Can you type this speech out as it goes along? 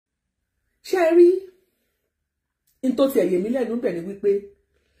rí in tó ti ẹ̀yẹ mi lẹ́nu bẹ̀ ni wípé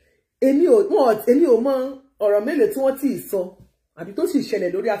èmi ò mọ ọ̀rọ̀ mélòó tí wọ́n ti sọ àbí tó sì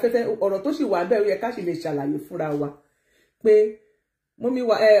ṣẹlẹ̀ lórí afẹ́fẹ́ ọ̀rọ̀ tó sì wà bẹ́ẹ̀ ó yẹ ká sì lè ṣàlàyé fúnra wa pé mọ́mí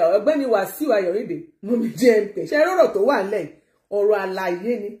wa ọ̀gbẹ́ni Wàsíù Ayọ̀rìndé mọ́mí JMK ṣe rọ̀rọ̀ tó wà nílẹ̀ ọ̀rọ̀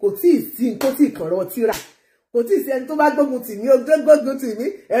àlàyé ni kò tí ì sí tó tí ì kànrọ̀ tíra kò tí ì sí ẹni tó bá gbógun tì mí ogún gbógun tì mí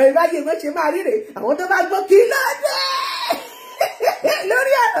ẹ̀rọ ìbáyé mọ́ ṣe máa ríre àwọn tó bá gbọ́ kí lọ́dẹ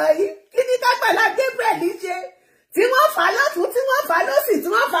lórí ọ̀rọ̀ yìí kí ni Agbala Gabriel ṣe tí wọ́n fà lọ́tún tí wọ́n fà lọ́sì tí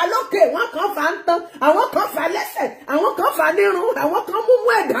wọ́n fà lókè wọ́n kàn fà ń tán àwọn kan fà lẹ́sẹ̀ àwọn kan fà nírun àwọn kan mú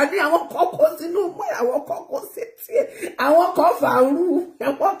ẹ̀dá ní àwọn kan kó sínú mú àwọn kan kó sétí àwọn kan fà rú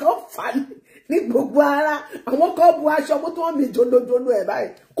àwọn kan fà ní gbogbo ara àwọn kan bu aṣọ mú tí wọ́n mi jolojolo ẹ̀ báyìí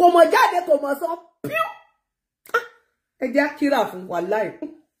kò mọ̀ jáde kò mọ̀ sọ píú ẹ jẹ́ kíra fún wàláì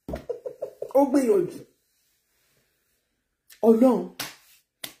ó gbìyànjú Ọlọ́run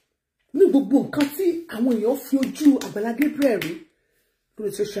ní gbogbo nǹkan tí àwọn èèyàn fi ojú Agbala Gabriel rí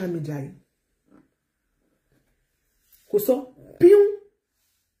lórí social media yìí kò sọ píún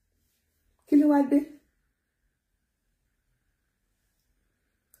kí ló wá dé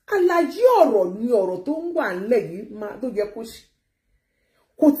àlàyé ọ̀rọ̀ ni ọ̀rọ̀ tó ń wà nílẹ̀ yìí máa tó yẹ kó ṣe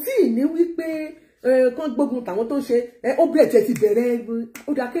kò tí ì ní wípé kán gbógun tàwọn tó ń ṣe ó bẹ̀rẹ̀ tẹ̀ ti bẹ̀rẹ̀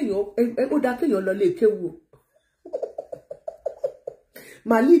ó dá kéèyàn lọ lé kéwu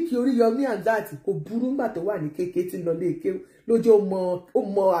Malik Oriyomi Hamzat Ati kò burú ńgbà tó wà ní kékeré tí lọ lé kéwu lójú ó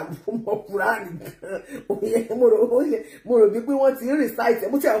mọ Kùránì gan mo rò bí pé wọ́n ti ń recite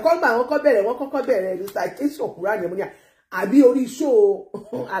mo ti àwọn gbà wọ́n kọ́kọ́ bẹ̀rẹ̀ recitation Kùránì mo ní àbí orí show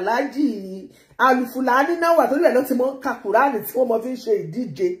Alhaji Alufulani náà wà torí ẹ̀ ló ti mọ ka Kùránì tí wọ́n mọ fi ń ṣe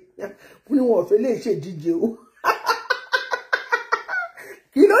ìdíje ní wọn ò fẹ́ lè ṣe ìdíje o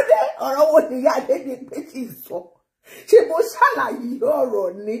kí ló dé ọ̀rọ̀ wo ni ìyá adé ni pé kì í sọ ṣé mo ṣàlàyé ọ̀rọ̀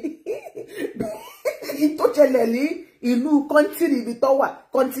ní tó ṣẹlẹ̀ ní ìlú kọ́ńtírì ibi tó wà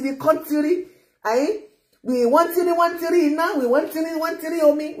kọ́ńtírì ayé we want three iná we want three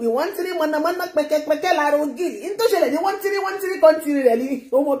omi we want three mọ̀nàmọ́ná pẹ̀kẹ́pẹ̀kẹ́ lára ògiri ní tó ṣẹlẹ̀ ní one three kọ́ńtírì rẹ̀ ní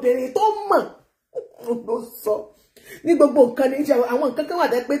ọmọbìnrin tó mọ̀ ló sọ ní gbogbo nǹkan ní ìṣẹ́ àwọn nǹkan kan wà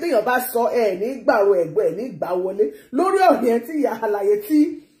tẹ́ pé téèyàn bá sọ ẹ̀ ní gbàrò ẹ̀gbọ́ ẹ̀ ní gbà wọlé lórí ọ̀rọ̀ yẹn tí ìyá àlàyé tí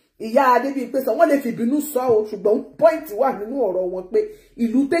ìyá adébí pé sọ wọ́n lè fi ìbínú sọ o ṣùgbọ́n pọ́ìntì wà nínú ọ̀rọ̀ wọn pé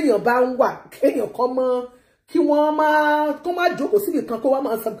ìlú téèyàn bá ń wà kéèyàn kan mọ́ kí wọ́n má jókòó síbi kan kó wá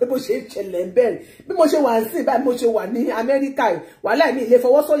máa sọ pé bó ṣe ń ṣẹlẹ̀ ń bẹ̀rẹ̀ bí mo ṣe wà ń sìn báyìí mo ṣe wà ní Amẹ́ríkà rẹ̀ wàhálà mi ilé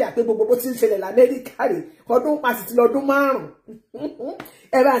fọwọ́sọ̀yà pé gbogbo bó ti ń ṣẹlẹ̀ l'Amẹ́ríkà rẹ̀ ọdún pàṣẹ ti lọ́dún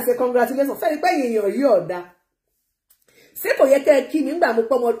 5 ẹ bá ń ṣe congratulations fẹ́ẹ́ pẹ́ èèyàn yìí ọ̀dà ṣé kò yẹ kẹ́ ẹ kí mi nígbà mo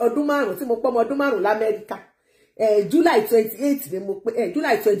pọ́ ọdún 5 tí mo pọ́ ọdún 5 l'Amẹ́ríkà July 28 ni mo pé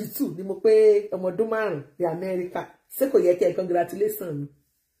July 22 ni mo pé ọmọ ọdún 5 ní Amẹ́ríkà ṣé kò yẹ kẹ́ ẹ congratulations mi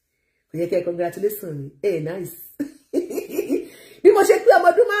kò yẹ kẹ́ ẹ congratulations mi nice bí mo ṣe pé ọmọ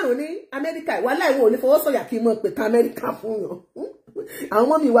ọdún 5 ní Amẹ́ríkà wàhálà ìwọ̀n ò ní fọwọ́ sọ̀yà kí n mọ̀ pé ká Amẹ́ríkà fún yàn àwọn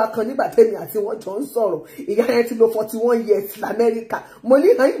ọmọ mi wá kan nígbà tẹ́mi àti wọ́n jọ ń sọ̀rọ̀ ìyá yẹn ti lò 41 years l'Amẹ́ríkà mo ní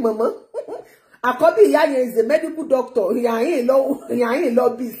hàn mọ̀mọ́ àkọ́bí ìyá yẹn is a medical doctor ìyá yẹn lọ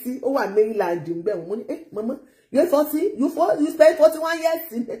bí sí ó wà Maryland ńbẹ̀ mo ní mọ̀mọ́ you spend 41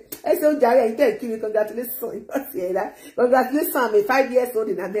 years in ẹ ṣe oúnjẹ ara ẹ̀ ń tẹ̀ kí mi congratulations congratulations I'm a 5 years old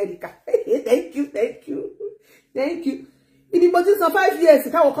in America thank you ibi mo ti san 5 years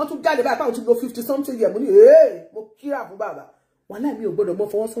káwọn kan tún jáde báyìí káwọn ti lo 50 something years mo ní mo kíra fún bàbá wàhálà mi ò gbọdọ̀ mọ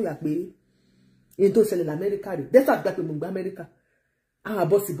fọwọ́ sọ̀yà pé èyí tó ṣẹlẹ̀ l'Amẹ́ríkà rẹ̀ dẹ́sà gbà pé mo gbà Amẹ́ríkà àwọn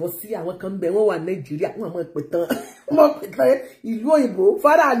àbọ̀sibọ̀sí àwọn kan bẹ̀ wọ́n wà Nàìjíríà wọ́n àmọ́ pẹ̀tàn ìlú òyìnbó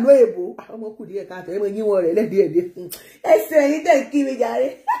fara ìlú òyìnbó àwọn ọmọkùnrin ẹ̀ka àtẹ̀wé mọ̀ yín wọn rẹ̀ lẹ́dẹ̀ẹ́dẹ́ ẹsẹ̀ ẹ̀yìn tẹ̀ kí mi jàre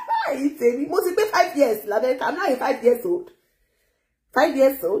èyí tèmi mo ti pé 5 years l'Amẹ́ríkà I'm now 5 years old 5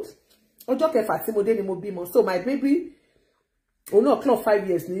 years old ọjọ́ kẹfà tí mo dé ni mo bímọ so my baby òun náà clock 5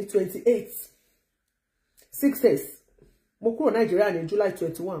 years ní 28 6 days mo kúrò Nàìjíríà ní July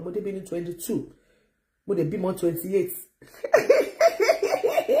 21 mo débí ní 22 mo dé bímọ 28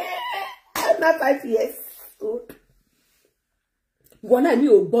 I'm not 5 years old wọn náà mi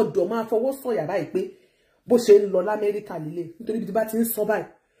ò gbọ́dọ̀ máa fọwọ́ sọ̀yà báyìí pé bó ṣe ń lọ l'Amẹ́ríkà líle nítorí bí ti bá ti ń sọ báyìí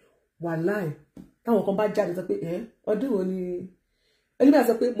wàláì táwọn kan bá jáde sọ pé ọdún wo ni ẹni bá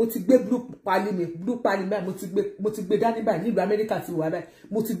sọ pé mo ti gbé blue pali báyìí mo ti gbé dání báyìí nílùú Amẹ́ríkà ti wà báyìí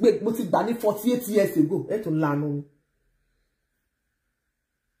mo ti gbà ní 48 years ago ẹ̀ tó lanu ni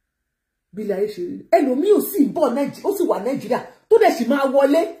bí ilé ayé ṣe rí ẹlòmíì ò sì bọ̀ Nàìjíríà ó sì wà Nàìjíríà tó dẹ̀ sì máa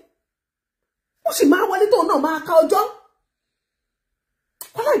wọlé tóun náà máa ká ọjọ́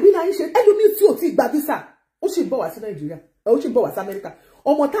kọ́lá ìbílẹ̀ ayé ṣe ẹlòmíì tí ò tí gba visa ó sì bọ̀ wá sí Nàìjíríà ó sì bọ̀ wá sí Amẹ́ríkà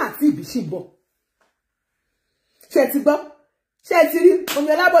ọmọ tá àti ìbí sì bọ̀ ṣe ti gbọ́ Ṣé ti rí Mọ́mì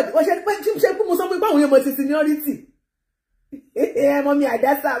Ọlábọ̀dé wọ́n ṣe pé mo sọ fún pé àwọn èèyàn ti seniority. Mọ́mì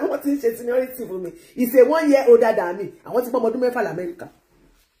Àdásà wọ́n ti ń ṣe seniority fún mi. It's a 1 year older than me. Àwọn ti pọ̀ ọmọdún 6 l'Amẹ́ríkà.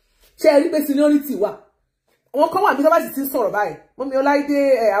 Ṣé rí pé seniority wà. Àwọn kan wà bí tó bá sì ti ń sọ̀rọ̀ báyìí. Mọ́mì Ọláìdé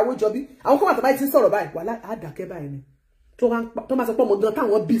Àwòjọbí. Àwọn kan wà tó bá ti ń sọ̀rọ̀ báyìí. Wà á dákẹ́ báyìí ni. Tó máa sọ pé ọmọ gan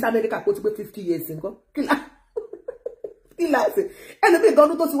táwọn bí sí Amẹ́ríkà kó ti pé 50 years nǹkan. Kí la ṣe? Ẹlòmíì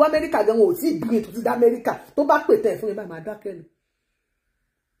gan tó ti wá Amẹ́ríkà gan wọn ò tí ì gbìn tó ti dá Amẹ́ríkà tó bá pè tẹ̀ fún mi báyìí máa dákẹ́ ni.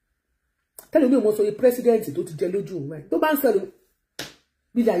 Tẹ́lẹ̀ mi ò mọ̀ sọ yẹ president tó ti jẹ lójú òun báyìí. Tó bá ń sọ̀rọ̀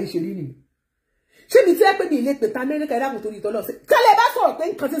bí ilé ayé ṣe rí nìyí. Ṣé mi tí ẹ pé mi ilé pè ta Amẹ́ríkà ẹ̀dá kò torí ìtọ́lọ́ sí? Tẹ́lẹ̀ bá sọ̀rọ̀ pé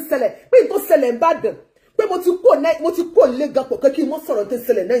nǹkan ti ṣẹlẹ̀ pé n tó ṣẹlẹ̀ ń Ìbàdàn pé mo ti kó lé gan pọ̀ pé kí n mọ̀ sọ̀rọ̀ tó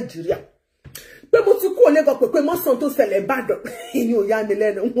ṣẹlẹ̀ Nàìjíríà. Pé mo ti kó lé gan pọ̀ pé mọ̀ sọ̀rọ̀ tó ṣẹlẹ̀ Ìbàdàn. Ìyẹn ò yá mi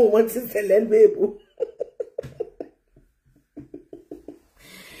lẹ́nu wọ́n ti ṣẹlẹ̀ ń léèbó.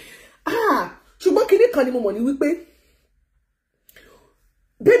 Ṣùgbọ́n kinní kan ni mo mọ̀ ní wípé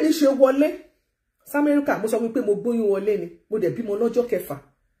bẹ́ẹ̀ ni ṣe wọlé sí Amẹ́ríkà mo sọ wípé mo gbóyún wọlé ni mo dẹ̀ bímọ lọ́jọ́ 6.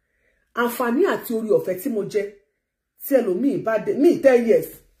 Àǹfààní àti orí ọ̀fẹ́ tí mo jẹ tí ẹlòmíì bá dé ní 10 years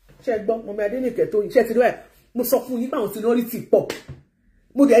ṣe gbọ́ Mọ́mì Adénìkẹ́ tó yìí ṣe ti rí ẹ̀ mo sọ fún yín pé àwọn seniority pọ̀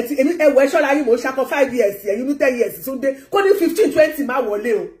mo dẹ̀ ti èmi ẹ̀wọ̀ ẹ̀ṣọ́ láyé mo ṣakọ 5 years ẹ̀yìn ní 10 years tó ń dé kó ní 15 20 má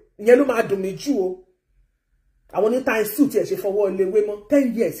wọlé o ìyẹn ló máa dùn mí jù o àwọn ní time suit ẹ̀ ṣe fọwọ́ ilé wé mọ́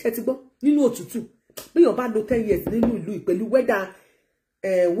 10 years ẹ ti gbọ́ nínú òtútù bí èèyàn bá lo 10 years nínú ìlú pẹ̀lú weather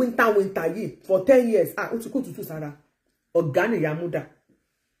winter yìí for 10 years ó ti kó òtútù sára ọ̀gá nìyá múdà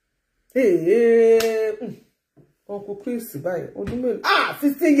Uncle Chris báyìí ọdún mélòó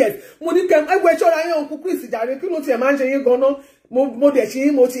 16 years mo ní kẹ́ ẹgbẹ́ ṣọ́ra yẹn Uncle Chris jàre kí ló tiẹ̀ máa ń ṣe yín gan-an mo dẹ̀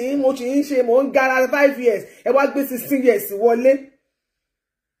ṣe mo ti ń ṣe mo ń gara 5 years ẹ wá gbé 16 years wọlé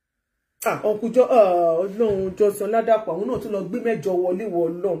Uncle Ọlọ́run Johnson Ládàpọ̀ àwọn náà tún lọ gbé 8 wọlé wọ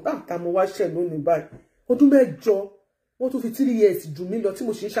Ọlọ́run báńkà mo wá ṣẹ̀ lónìí báyìí ọdún 8 wọ́n tún fi 3 years jù mí lọ tí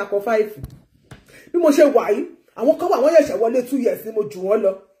mo sì ń ṣakọ 5 bí mo ṣe wà yìí àwọn kan wà wọ́n yẹ̀ṣẹ̀ wọlé 2 years ni mo jù wọ́n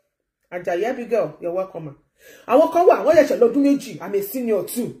lọ Àjàyí Abigail you're welcome àwọn kan wà wọ́n yẹ̀ṣẹ̀ lọ́dún 2 I'm a senior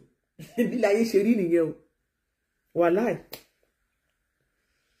 2 bí láyé ṣe rí nìyẹn o wàláì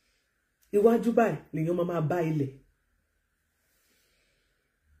iwájú báyìí lèèyàn máa bá ilẹ̀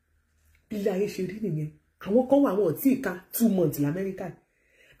bí láyé ṣe rí nìyẹn àwọn kan wà wọn ò tí ì ka 2 months l'Amẹ́ríkà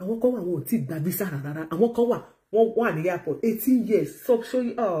àwọn kan wà wọn ò tí ì gba visa rárá àwọn kan wà wọ́n wà ní airport 18 years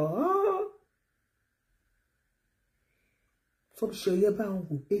sọ́bṣọ́yẹ́ bá ń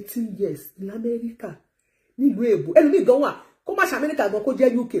wò 18 years l'Amẹ́ríkà nílùú èbó ẹlòmíì gan wà kó má ṣe Amẹ́ríkà gan kó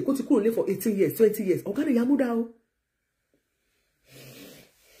jẹ́ UK kó ti kúrò lé for 18 years 20 years ọ̀gá ni Yamuda o.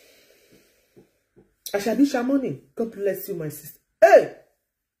 Àṣàbí Ṣamọ́nì God bless you my sister.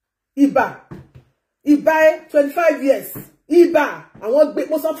 Ìbà 25 years Ìbà àwọn gbé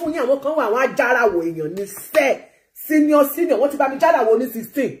mo sọ fún yín àwọn kan wà àwọn ajárawò èèyàn ní senior wọ́n ti bá mi járawò ní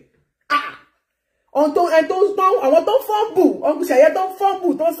 16 àwọn tó fọ́nbù ọ̀gbìn ṣẹ̀yẹ tó fọ́nbù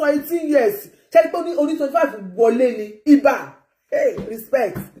tó sọ 18 years ṣe pé ní orí 25 wọlé ni Ìbà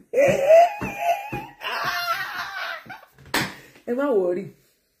respect ẹ má wọrí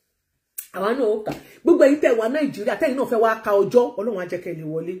àwọn náà ó kà gbogbo ẹ̀yin tẹ́ wà Nàìjíríà tẹ́yin náà fẹ́ wá ka ọjọ́ Ọlọ́run á jẹ́ kẹ́ lè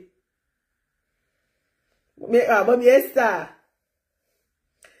wọlé Mọ́mì Esther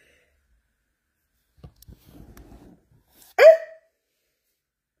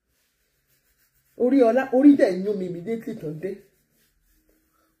orí dẹ̀ yún mi immediately tó dé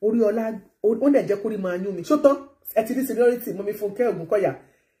Oríọlá ó dẹ̀ jẹ́ kórí máa yún mi ṣótọ́ ẹ ti rí seniority Mọ́mì Fúnkẹ́ Ògúnkọ̀yà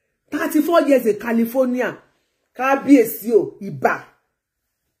 34 years in California kábíyèsí o Ìbà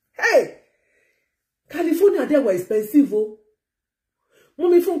California they were expensive o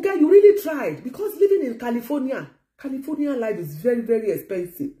Mọ́mì Fúnkẹ́ you really tried because living in California life is very very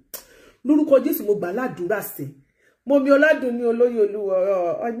expensive lórúkọ Jésù mo gbà ládùúrà sí Mọ́mì Ọládùnní olóyè olúwa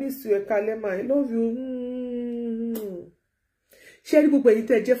I miss you Ekalema I love you ṣé rí gbogbo ẹ̀yin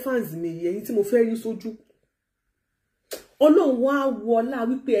tẹ́ jẹ́ fans mi ẹ̀yin tí mo fẹ́ rí sójú Ọlọ́run wá wọlá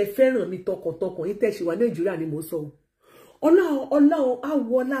wípé ẹ fẹ́ràn mi tọkàntọkàn yín tẹ́ ṣe wà Nàìjíríà ni mo sọ Ọlọ́run á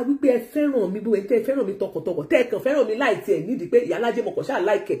wọlá wípé ẹ fẹ́ràn mi bí ẹ̀yin tẹ́ fẹ́ràn mi tọkàntọkàn tẹ́ kàn fẹ́ràn mi láì tiẹ̀ nídìí pé Ìyálájé mo kàn ṣáà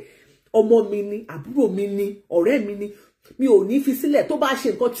láìkẹ́ ọmọ mi ni àbúrò mi ni ọ̀rẹ́ mi ni mi ò ní fi sílẹ̀ tó bá ṣe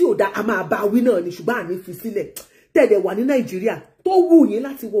nǹkan tí ò dá a máa bá wí náà ni ṣùgbọ́n àní fi sílẹ̀ tẹ́lẹ̀ wà ní Nàìjíríà tó wù yín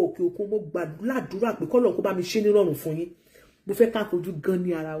láti wọ òkè òkun mo gbàdúrà pé kọ́lọ́run kó bá mi ṣe nírọ̀rùn fún yín mo fẹ́ ká fojú gan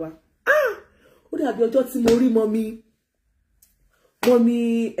ní ara wa ó dàbí ọjọ́ tí mo rí mọ́mí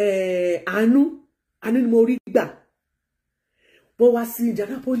àánú ni mo rí gbà wọ́n wá sí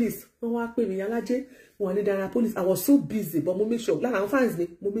Indianapolis wọ́n wá pè mí Ìyálájé wọ́n wà ní Indianapolis I was so busy but mo make sure lára àwọn fans mi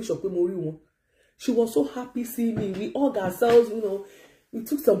mo make sure pé mo rí wọn she was so happy seeing me we hug ourselves you know we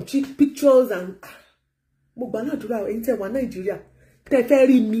took some cheap pictures and mo gbà ládùúrà ẹ̀yin tẹ́ wà Nàìjíríà tẹ́ fẹ́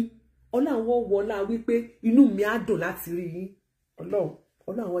rí mi Ọlọ́run wọlá wípé inú mi á dùn láti rí yín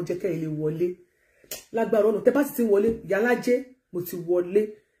Ọlọ́run jẹ́ kẹ́ ilé wọlé lágbára ọ̀nà tẹ́ bá sì ti wọlé Ìyálájé mo ti wọlé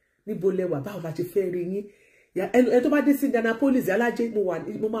níbo lẹ wà báwo la ti fẹ́ rí yín ẹ tó bá dé sí Indianapolis Ìyálájé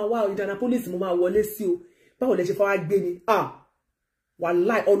mo máa wá Indianapolis mo máa wọlé sí o báwo lẹ ṣe fẹ́ wá gbé ni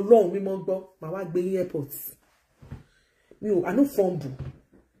wàláì Ọlọ́run mímọ́ gbọ́ máa wá gbé yín airport mi ò àánú fọ́ǹbù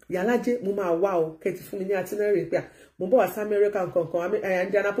Ìyálájé mo máa wá o kẹ́tì fún mi ní itinerary pé mo bọ̀ wá sí America nǹkan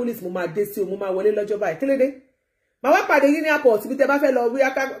Indianapolis mo máa dé sí o mo máa wọlé lọ́jọ́ báyìí kílédé màá wá pàdé yín ní airport bí tẹ bá fẹ́ lọ bí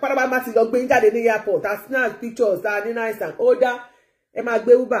pátápátá má ti lọ gbé yín jáde ní airport as snap pictures ta ní nice and ó dá ẹ máa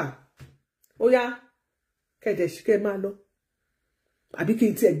gbé Uber ó yá kẹ̀dẹ̀ sí kẹ́ máa lọ àbí kí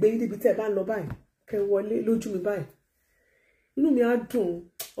n tiẹ̀ gbé yín níbi tẹ́ bá ń lọ báyìí kẹ́ wọlé lójú mi báyìí inú mi á dùn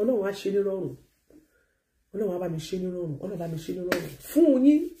Ọlọ́run á ṣe ní rọrùn Ọlọ́run á bá mi ṣe ní rọrùn Ọlọ́run bá mi ṣe ní rọrùn fún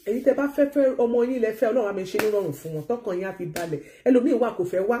yín èyí tẹ́ bá fẹ́ ọmọ yín lẹ fẹ́ Ọlọ́run á mi ṣe ní rọrùn fún wọn tọkàn yín á fi balẹ̀ ẹlòmíì wà kò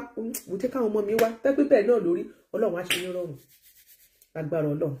fẹ́ wá mo jẹ́ káwọn ọmọ mi wá tẹ́pẹ́ bẹ́ẹ̀ náà lórí Ọlọ́run á ṣe ní rọrùn agbára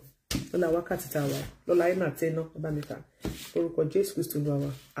Ọlọ́run lọ́la wákàtí tá a wà lọ́la ẹ̀ náà tẹ́ná bá mi kà orúkọ Jésù Kristo ló wà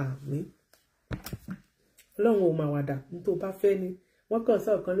àmín Ọlọ́run ò máa wàdà ní tó bá fẹ́ ni wọ́n kàn sọ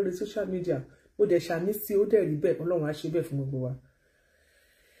ọ̀kan lórí social media ó dẹ̀ ṣàmì sí ó dẹ̀ rí bẹ́ẹ̀ Ọlọ́run á ṣe bẹ́ẹ̀ fún gbogbo wa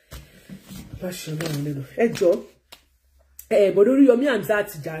láṣẹ Ọlọ́run lẹ́nu ẹjọ́ bọ̀dọ̀ Oriyomi Hamzat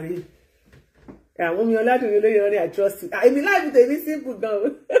Ati jàre àwọn mi ọládùn olóyè ọrẹ àjọsí èmi láìpẹ tèmi simple gan o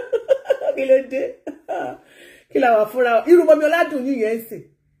kí ló dé kí la wà fúnra irú mọmi ọládùn yìí yẹn sìn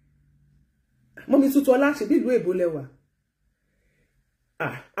mọmi tuntun ọlá ṣe bí ìlú èbó lẹwà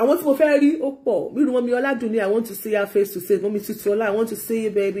àwọn tí mo fẹ́ rí ó pọ̀ irú mọmi ọládùn ni I want to see her face to face mọmi tuntun ọlá I want to see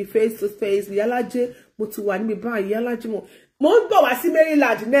you baby face to face Ìyálájé mo ti wà níbi báyìí Ìyálájé mo ń bọ̀ wá sí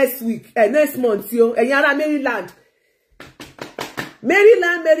Maryland next week next month yo ẹ̀yin ará Maryland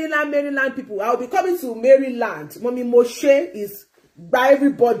people I will be coming to Maryland Mommy Moshe is by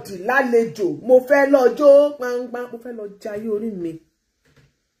everybody lálejò mo fẹ́ lọ jó gbangba mo fẹ́ lọ jayé orí mi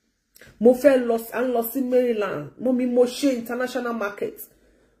mo fẹ́ lọ sí Maryland Mommy Moshe international market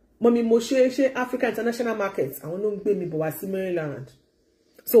Mommy Moshe ṣe Africa international market àwọn ló ń gbé mi bọ̀ wá sí Maryland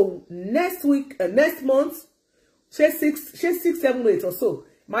so next week next month ṣe 6 7 8 or so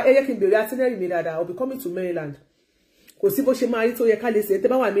ma ẹ yẹ kí n bèrè itinerary mi dáadáa I will be coming to Maryland kò sí bó ṣe máa rí tó yẹ ká lè ṣe tẹ́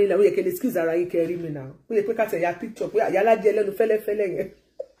bá wà Maryland ó yẹ kẹ́ lè excuse ara yín kẹ́ rí mi náà ó yẹ pé ká tẹ̀ ya picture pé Ìyálájé ẹlẹ́nu fẹ́lẹ́fẹ́lẹ́ yẹn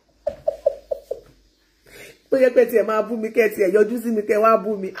ó yẹ pé tiẹ̀ máa bú mi kẹ́ tiẹ̀ yọjú sí mi kẹ́ wá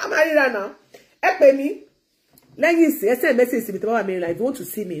bú mi a máa ríra náà ẹ pè mí lẹ́yìn ìsìn ẹ send message sí mi tẹ́ bá wà Maryland if you want to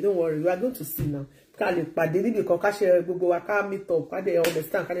see me don't worry you are going to see now ká lè pàdé níbi kan ká ṣe gbogbo wa ká meet up ká dé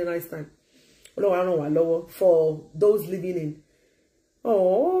understand ká dé nice time Ọlọ́run á ràn wá lọ́wọ́ for those living in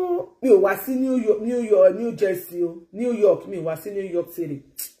mi ò wá sí New Jersey o New York mi ò wá sí New York City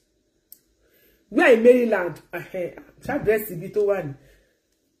we are in Maryland ṣàdírẹ́sì ibi tó wà ní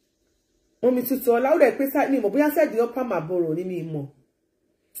wọn mi tuntun ọlá ó rẹ̀ pé sáà ní ìmọ̀ bóyá sẹ́ẹ̀dì ọpá màbọ̀rọ̀ ní mi ìmọ̀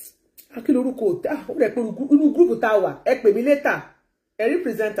akílò orúkọ ó rẹ̀ pé inú gúrùpù tá a wà ẹ pè mí létà ẹ rí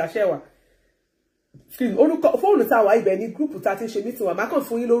pírẹsẹ̀ntà ṣẹ́wà orúkọ fóònù tá a wà ibẹ̀ ní gúrùpù tá a ti ń ṣe mítìn wà má kàn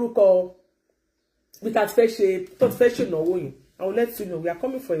fún yín lórúkọ bí tá a ti fẹ́ ṣe ìnáwó yẹn I will let you know we are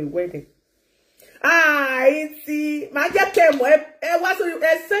coming for a wedding. Iti ma jẹ́ kẹ́ mọ̀ ẹ wá sórí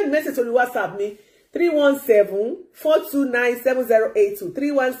ẹ send message sórí WhatsApp mi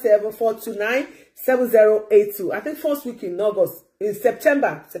 317-429-7082 317-429-7082 I think first week in August in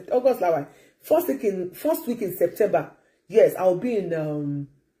September August lawa first week in September yes I'll be in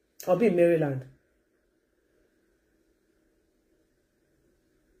Maryland.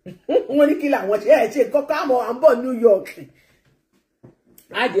 Wọ́n ní kí làwọn ṣe kọ́kọ́ àmọ́ à ń bọ̀ New York.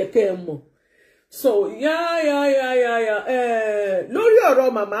 I dey pay more. So lórí ọ̀rọ̀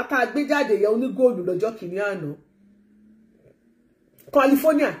màmá ká gbé jáde yẹn onígóòlù lọ́jọ́ kìíní àná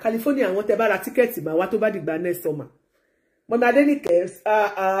California àwọn tẹ́ bá ra tíkẹ́ẹ̀tì mà wá tó bá dìgbà next summer Mọ́mí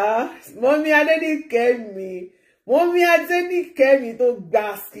Adéníkẹ́ mi tó gbà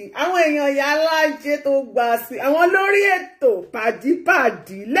sí àwọn èèyàn Ìyálájé tó gbà sí àwọn lórí ètò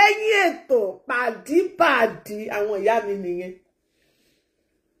pàdípàdí lẹ́yìn ètò pàdípàdí àwọn ìyá mi nìyẹn.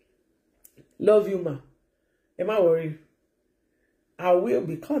 Love you ma. Ẹ má worry. I will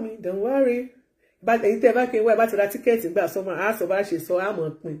be coming, don't worry. But èyí tẹ́ bá kí n wá bá ti ra tíkẹ́ẹ̀tì gbà sọ́mọ́ á sọ bá ṣe sọ á mọ̀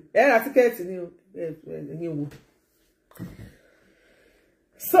pin. Ẹ ra tíkẹ́ẹ̀tì ni o. Ẹ̀yin wò.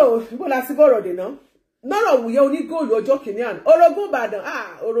 So, bó la ti bọ̀rọ̀ dè náà. Nọ́rọ̀ wùyẹ onígóòlù ọjọ́ kìíní àná. Orogún Ìbàdàn.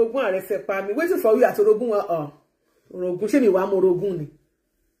 Orogún àrẹsẹ̀ pa mi. Waiting for you àti orogún wọn. Orogún ṣé mi wàá mọ orogún ni.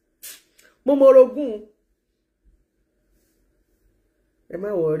 Mo mọ orogún. Ẹ má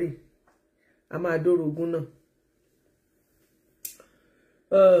worry. A máa dórogún náà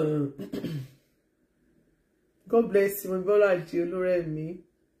God bless you, Iyaalaje Olúrẹ̀mí.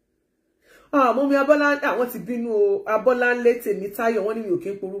 Mọ́mí Abọ́lá, àwọn ti bínú o. Abọ́láńlé Tèmítáyọ̀, wọ́n ní mi ò kí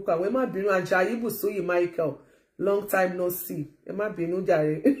ń porúkọ àwọn. Ẹ má bínú. Àjàyí Bùsúyì Michael, long time no see. Ẹ má bínú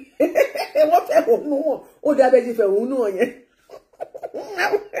jàre. Wọ́n fẹ́ òun wọn. Ó dábẹ́ ti fẹ́ òun náà yẹn.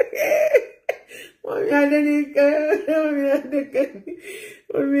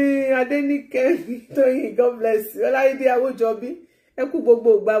 Mọ́mí Adéníkẹ́ Tóyìn, God bless you. Ọláìdé Awójọbí, ẹ kú gbogbo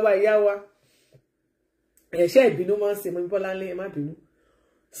ìgbà wa ìyá wa. Ẹ̀ṣẹ́ ìbínú máa ń ṣe mọ́ Bọ́láńlé, ẹ má bínú.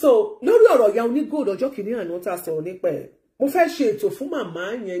 So lórí ọ̀rọ̀ ìyá onígold ọjọ́ kìíní àná tá a sọ̀rọ̀ nípa ẹ̀, mo fẹ́ ṣe ètò fún màmá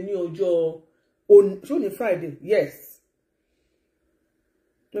yẹn ní ọjọ́ òní Friday, yes.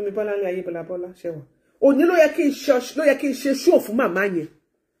 Lómi Bọ́láńlé ayé Bọ́lá ṣẹ́wọ̀n. Òní ló yẹ kí n ṣe show fún màmá yẹn.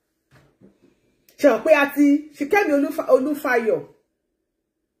 Ṣẹ́wọ̀n pé àti Ṣìkẹ́mi Olúfayọ̀.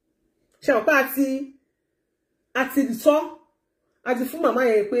 Ṣẹ́wọ̀n pé àti sọ àti fún màmá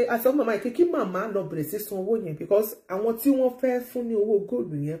yẹn pé àti fún màmá yẹn kí màmá lọ bẹ̀rẹ̀ sí san owó yẹn because àwọn tí wọ́n fẹ́ fún ní owó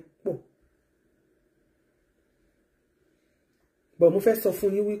góòlù yẹn pọ̀. But mo fẹ́ sọ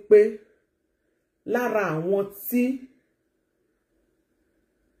fún yín wípé lára àwọn tí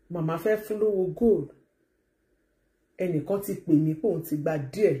màmá fẹ́ fún lówó góòlù, ẹnìkan ti pè mí pé òun ti gba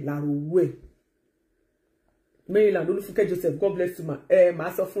díẹ̀ lára owó ẹ̀. Maryland Olúfúnkẹ́ Joseph, God bless you ma.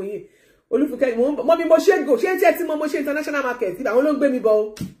 Màá sọ fún yín. Olúfúnkẹ́, mo bí mo ṣe go, ṣé ń tí mo ṣe international market, àwọn ló ń gbé mi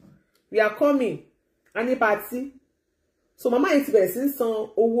bọ̀. We are coming. A ní party. So màmá yẹn ti bẹ̀rẹ̀ sí ń san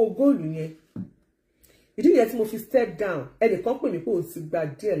owó góòlù yẹn. Ìdí nìyẹn tí mo fi step down. Ẹnìkan pè mí pé òun ti gba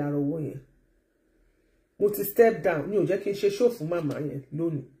díẹ̀ lára owó yẹn. Mo ti step down, ní ò jẹ́ kí n ṣe show fún màmá yẹn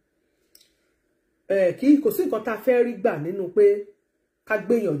lónìí. Kò sí nǹkan tá a fẹ́ rí gbà nínú pé ká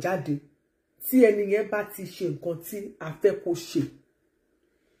gbéyàn jáde tí ẹni yẹn bá ti ṣe nǹkan tí a fẹ́ kó ṣe.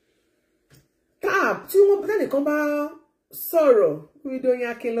 Tí wọ́n tẹ́nìkan bá sọ̀rọ̀, Ìdòyìn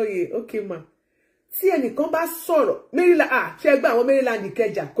Akínlóye, okay ma. Tí ẹnìkan bá sọ̀rọ̀, Maryland, ṣe gbà àwọn Maryland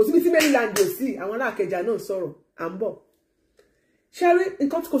Ìkẹjà, kò síbi tí Maryland ò sí, àwọn ará Ìkẹjà náà sọ̀rọ̀, à ń bọ̀. Ṣẹ́rí,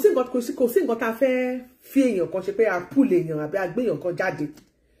 kò sí nǹkan tá a fẹ́ fi èèyàn kan ṣe pé a pull èèyàn àbí a gbé èèyàn kan jáde.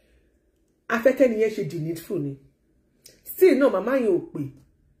 Afẹ́kẹ́ni yẹn ṣe the needful ni. Still náà màmá yẹn ò pè.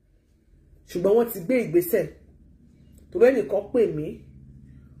 Ṣùgbọ́n wọ́n ti gbé ìgbésẹ̀. Torí ẹnìkan pè mí,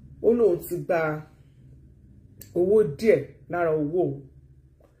 ó lóun ti gba owó díẹ̀ lára owó òun.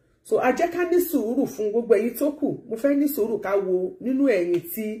 So a jẹ́ ká ní sùúrù fún gbogbo èyí tó kù. Mo fẹ́ ní sùúrù ká wo nínú ẹ̀yin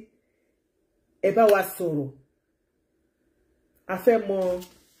tí ẹ bá wa sọ̀rọ̀. A fẹ́ mọ̀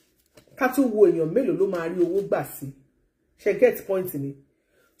ká tún wo èèyàn mélòó ló máa rí owó gbà sí. Ṣé get point ni?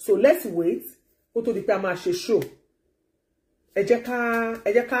 So let's wait kó tó di pé a máa ṣe show. Ẹ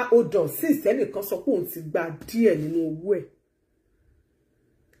jẹ́ ká hold on since ẹnìkan sọ pé òun ti gba díẹ̀ nínú owó ẹ̀.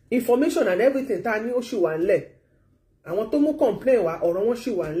 Information and everything tá ní ó ṣì wà ńlẹ̀. Àwọn tó mú complain wá ọ̀rọ̀ wọn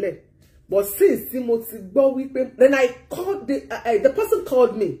ṣì wà ńlẹ̀. But since tí mo ti gbọ́ wípé, then I called the person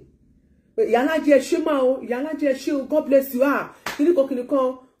called me. Iyaalaje ṣé máa o, Iyaalaje ṣé o, God bless you.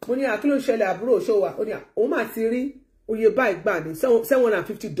 Kìnìkan mo ní kí ló ń ṣẹlẹ̀ àbúrò ṣó wa. Ó ní òun máa ti rí oye báyìí gbà ní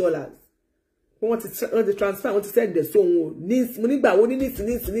 $750. Wọ́n ti transfer, wọ́n ti send the so mo nígbà wo ní nísìn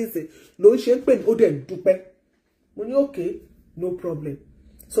ló ń ṣe ń pè ní ó dẹ̀ ń dúpẹ́. Mo ní okay, no problem.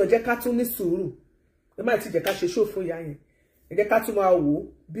 So ẹ jẹ́ ká tún ní sùúrù. Ẹ má ti jẹ́ ká ṣe show fún ìyá yẹn. Ẹ jẹ́ ká tún máa wò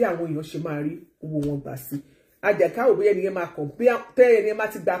bí àwọn èèyàn ṣe máa rí owó wọn gbà sí. A jẹ́ ká wò bí ẹni yẹn máa complete, tẹ́ ẹni yẹn máa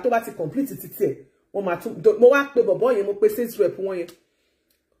ti gbà tó bá ti complete títí ẹ̀. Wọ́n máa tún, mo wá pe bọ̀bọ́ yẹn, mo pe sales rep wọn yẹn.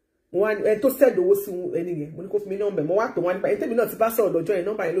 Mo wá ẹni tó send owó sí ẹni yẹn, mo ní kó fún mi nọ́mbà. Mo wá pè wọ́n nípa ẹni tẹ́mi náà ti bá sọ̀rọ̀ lọ́jọ́ yẹn,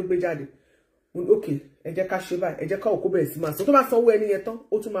 nọ́mbà yẹn ló gbé jáde. Mo ní okay, ẹ jẹ́ ká ṣe báyìí, ẹ jẹ́ ká òkú bẹ̀rẹ̀ sí máa san. Tó bá san owó ẹni yẹn tán,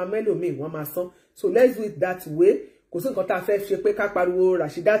 ó tún máa mẹ́lò míì, wọ́n máa san. So let's do it that way. Kò sí nǹkan tá a fẹ́ ṣe pé ká pariwo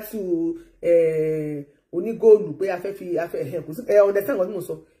Rashidatu onígóòlù pé a fẹ́ fi kò sí understand nǹkan tí mo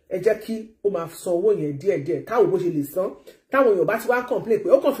sọ. Ẹ jẹ́ kí ó máa san owó yẹn díẹ̀díẹ̀ káwò bó ṣe lè san. Táwọn èèyàn bá ti wá complain pé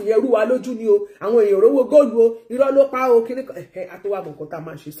ó kàn fi yẹn rú wa lójú ni o, àwọn èèyàn rówó góòlù o, irọ́ ló pa o, kíní kan àtọwà mọ̀ nǹkan tá a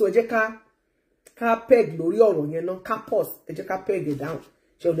máa ṣe. So ẹ jẹ́ ká peg lórí ọ̀rọ̀ yẹn náà, ká pause, ẹ jẹ́ ká peg it down.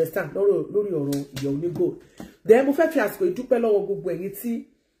 Ṣé understand lórí ọ̀rọ̀ ìyá onígóòlù. Then mo fẹ́ fi àsìkò ìdúpẹ́ lọ́wọ́ gbogbo ẹ̀yin tí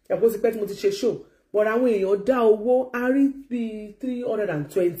ẹ̀kọ́ ti pẹ́ tí mo ti ṣe show. But àwọn èèyàn dá owó a rí bí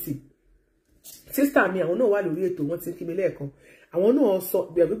 320. Sister mi àwọn náà wà lórí ètò, wọ́n ti kí mi lẹ́ẹ̀kan. Àwọn náà sọ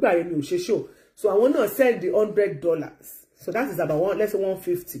gbígbà rẹ̀ mi ò ṣe show. So àwọn náà send the $100. So that is about let's say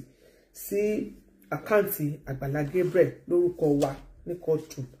 150 sí àkáǹtì Agbala Gabriel lórúkọ wa ní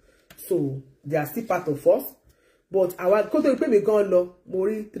courtroom. So they are still part of us. But our kó tó pé mi gan lọ, mo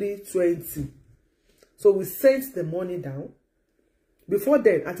rí 320. So we sent the money down. Before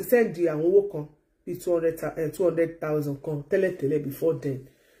then, I send the àwọn owó kan bí 200,000 kan tẹ́lẹ̀tẹ́lẹ̀ before then.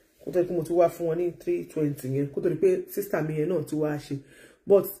 Kó tó pé mo ti wá fún wọn ní 320 yẹn. Kó tó pé sister mi yẹn náà ti wá ṣe.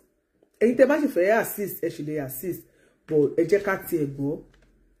 But ẹ̀yin tẹ́ bá sì fẹ́ assist ẹ sì lè assist but ẹ jẹ́ ká tiẹ̀ gbọ́.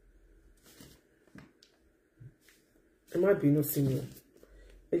 Ẹ má bínú sí mi.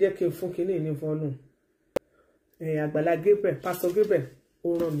 Ẹ jẹ́ kí n fún kinní ní volume. Agbala Gabriel, Pastor Gabriel,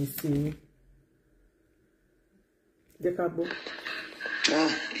 ó rán mi sí yín. Jẹ́ ká gbọ́.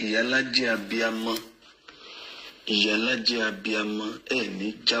 Ìyálájé abiyamọ. Ìyálájé abiyamọ, ẹ ní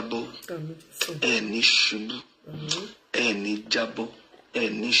jábọ́. Ẹ ní ṣubú. Ẹ ní jábọ́. Ẹ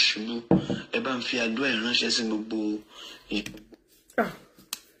ní ṣubú. Ẹ bá ń fi àdúrà ìránṣẹ́ sí gbogbo.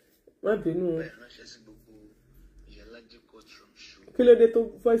 Má bínú. Kí ló dé tó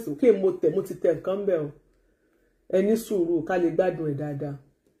voice òkè mo ti tẹ̀ nǹkan bẹ́ẹ̀ o. Ẹ ní sùúrù ká lè gbádùn ẹ̀ dáadáa.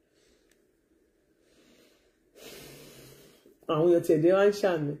 Àwọn èèyàn tiẹ̀ dé wá ń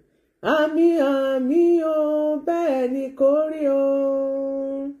ṣàmì. Àmì àmì o bẹ́ẹ̀ ni kò rí o.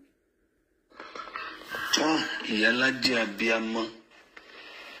 Ìyálájé abiyamọ.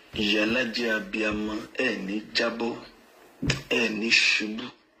 Ìyálájé abiyamọ, ẹ ní jábọ́. Ẹ ní ṣubú.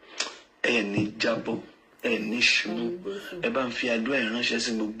 Ẹ ní jábọ́. Ẹ ní ṣubú. Ẹ bá ń fi àdúrà ìránṣẹ́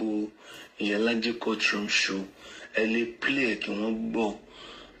sí gbogbo Ìyálájé courtroom show. Ẹ lè play ẹ̀ kí wọ́n gbọ́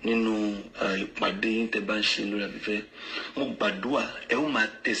nínú ìpàdé yín tẹ́ bá ń ṣe lórí afẹ́fẹ́. Mo gbàdúrà ẹ ó máa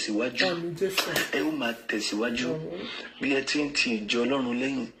tẹ̀síwájú. Ẹ ó máa tẹ̀síwájú. Bí ẹ ti ń ti ìjọ Ọlọ́run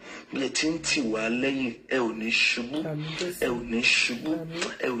lẹ́yìn, bí ẹ ti ń tì wá lẹ́yìn, ẹ ò ní ṣubú. Ẹ ò ní ṣubú.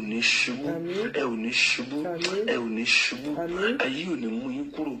 Ẹ ò ní ṣubú. Ẹ ò ní ṣubú. Ẹ ò ní ṣubú. Ayé ò ní mú yín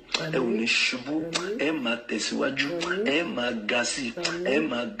kúrò. Ẹ ò ní ṣubú. Ẹ máa tẹ̀síwájú. Ẹ máa ga sí. Ẹ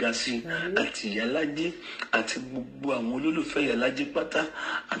máa ga sí. Àti Ìyálájé àti gbogbo àwọn olólùfẹ́ Ìyálájé pátá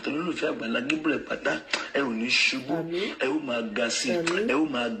àti olólùfẹ́ Àgbàlá Gabriel pátá, ẹ ò ní ṣubú. Ẹ ó máa ga sí. Ẹ ó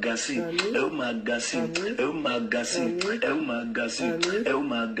máa ga sí. Ẹ ó máa ga sí. Ẹ ó máa ga sí. Ẹ ó máa ga sí. Ẹ ó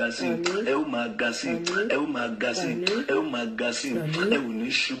máa ga sí. Ẹ ó máa ga sí. Ẹ ó máa ga sí. Ẹ ó máa ga sí. Ẹ ò ní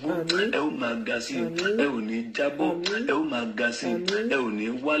ṣubú. Ẹ ó máa ga sí. Ẹ ò ní jábọ́. Ẹ ó máa ga sí. Ẹ ò ní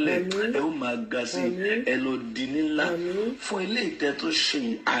wálẹ̀. Ẹ ó máa ga sí. Ẹ lọ di nílá fún ilé ìtẹ́ tó ṣe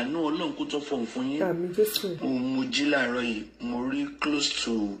àánú Ọlọ́run kó tó fọ̀n fún yín. Mo jí láàárọ̀ yìí mo rí close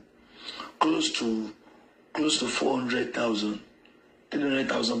to 400,000,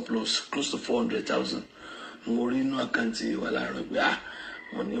 300,000 plus, close to 400,000. Mo rí inú àkáǹtì wà láàárọ̀ pé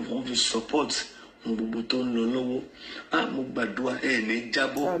wọ́n ní wọ́n fi support gbogbo tó ń lọ lọ́wọ́. Mo gbàdúrà ẹ ní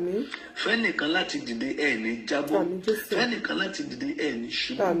jábọ́. Fẹ́nìkan láti dìde ẹ ní jábọ́. Fẹ́nìkan láti dìde ẹ ní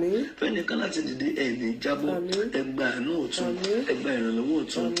ṣubú. Fẹ́nìkan láti dìde ẹ ní jábọ́. Ẹ gba àánú ọ̀tun. Ẹ gba ìrànlọ́wọ́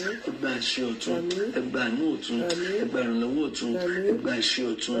ọ̀tun. Ẹ gba àṣẹ ọ̀tun. Ẹ gba àánú ọ̀tun. Ẹ gba ìrànlọ́wọ́ ọ̀tun. Ẹ gba àṣẹ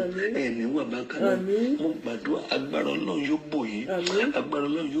ọ̀tun. Ẹ ní wà bákan náà. Mo gbàdúrà agbára Ọlọ́run yóò bò yín. Agbára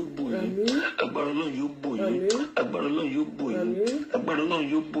Ọlọ́run yóò bò yín. Agbára Ọlọ́run yóò bò yín. Agbára Ọlọ́run yóò bò yín. Agbára Ọlọ́run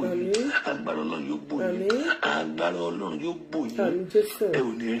yóò bò yín. Agbára Ọlọ́run yóò bò yín. Agbára Ọlọ́run yóò bò yín. Ẹ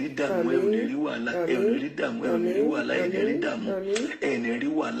ò ní rí dààmú. Ẹ ò ní rí wàhálà. Ẹ ò ní rí dààmú. Ẹ ò ní rí wàhálà. Ẹ ní rí dààmú. Ẹ ní rí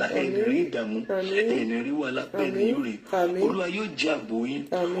wàhálà. Ẹ ní rí dààmú. Ẹ ní rí wàhálà. Bẹ́ẹ̀ ni yóò rí. Olúwa yóò jẹ́ ààbò yín.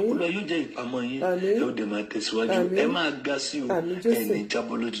 Olúwa yóò jẹ́ ìpamọ́ yín. Ẹ ò dẹ̀ máa tẹ̀síwájú. Ẹ máa ga sí o. Ẹ ní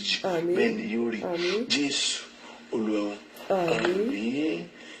jábọ́ lójijì. Bẹ́ẹ̀ ni yóò rí. Jésù Olúwa wa. Àmín.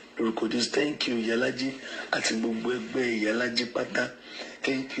 Lórúkọ Jésù. Thank you Ìyálájé àti gbogbo ẹgbẹ́ Ìyálájé pátá.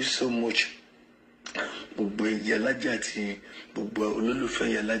 Thank you so much. Gbogbo Ìyálájé àti gbogbo olólùfẹ́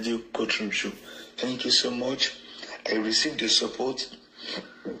Ìyálájé courtroom show. Thank you so much. I received the support.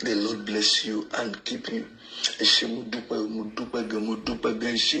 The Lord bless you and keep you. Ẹ ṣé mo dúpẹ́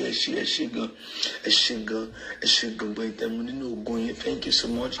gan. Ẹ ṣé gan bọ́ ìtẹ́mu nínú ògo yẹn. Thank you so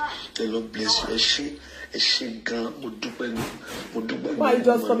much. The Lord bless you. Ẹ ṣé gan. Mo dúpẹ́ gan. Why are you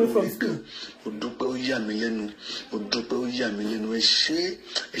just coming from school? Mo dúpẹ́ ó yà mí lẹ́nu. Ẹ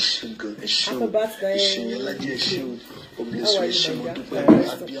ṣé gan. Ẹ ṣé o. Ẹ ṣé Ìyálájé. Ẹ ṣé o. O bless you. Ẹ ṣé mo dúpẹ́.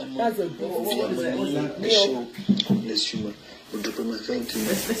 Abiyamọ. Ẹ ṣé o. O bless you ma. Mo dúpẹ́ ma. Thank you.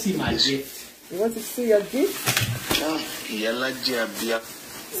 Let's see my gift. You want to see your gift? Ìyálájé abiyamọ.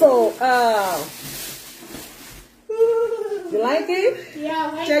 So, you like it?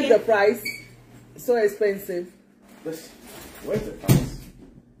 Yeah, I like Check it. the price. It's so expensive. Where's the price?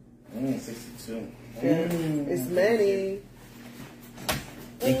 62. It's many.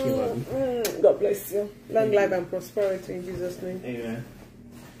 Thank you, Bobby. God bless you. Long life and prosperity in Jesus' name. Amen.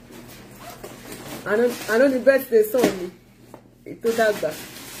 I know the birthday song. Ito Dagba.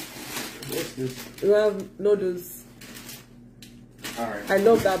 What's this? You have noodles. Alright. I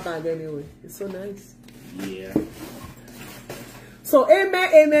love that bag anyway. It's so nice. Yeah. So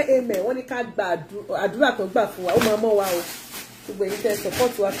amen. Wọ́n ní ká gba àdúrà tó gbà fún wa. Ó máa mọ́ wa o. Gbogbo ẹ̀yin tẹ́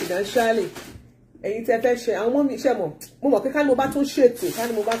support wa financially. Ẹ̀yin tẹ́ fẹ́ ṣe àwọn ọmọ mi ṣe mọ̀. Mo mọ̀ pé ká ní mo bá tún ṣètò, ká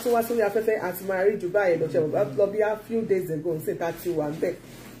ní mo bá tún wá sórí afẹ́fẹ́ àti máa rí jù báyìí lọ ṣe mọ̀ lọ bí a few days ago ṣe ta ti wà ńbẹ̀.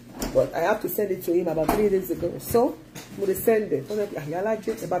 but I have to send it to him about 3 days ago. So mo dey send it.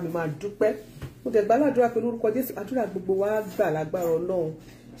 Iyaalaje ẹ bá mi máa dúpẹ́. Mo dẹ̀ gbàdúrà pé lórúkọ Jésù àdúrà gbogbo wa gbà lágbára Ọlọ́run.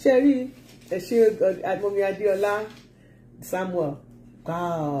 Ṣé rí ẹ ṣé Mọ́mí Adéọlá Samuel.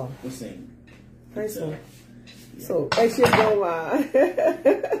 Wow. Nice one. So ẹ ṣé gan wa.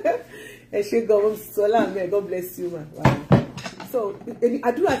 Ẹ ṣé gan Mọ́mí Sola me. God bless you ma. Wow. So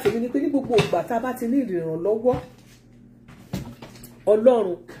àdúrà tèmi ni pé ní gbogbo ìgbà tá bá ti ní ìrànlọ́wọ́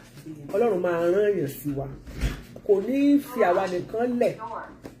Ọlọ́run máa rán èèyàn sí wa. Kò ní fi àwa nìkan lẹ̀.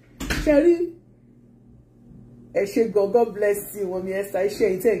 Ṣé rí ẹ ṣé gan, God bless you Mọ́mí Esther. Ẹ ṣé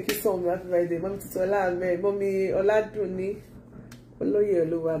yín thank you so much. Happy birthday Mọ́mí Tutola me. Mọ́mí Ọládùnní Olóyè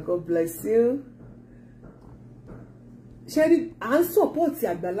Olúwa, God bless you. Ṣé rí à ń support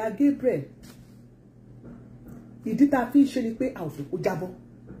Àgbàlá Gabriel. Ìdí tá fi ń ṣe ni pé a ò fẹ́ kó jábọ́.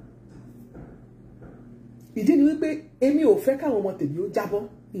 Ìdí ni wípé èmi ò fẹ́ káwọn ọmọ tèmi ó jábọ́.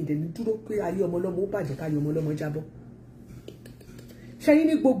 Ìdẹ̀ ní dúró pé ayé ọmọ ọlọ́mọ ó bàjẹ́ káyé ọmọ ọlọ́mọ jábọ́. Ṣé yín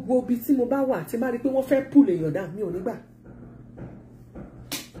ní gbogbo ibi tí mo bá wà tí má rí pé wọ́n fẹ́ pull èèyàn down mi ò ní gbà.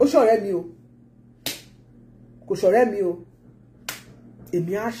 Ó ṣọ̀rẹ́ mi o. Kò ṣọ̀rẹ́ mi o.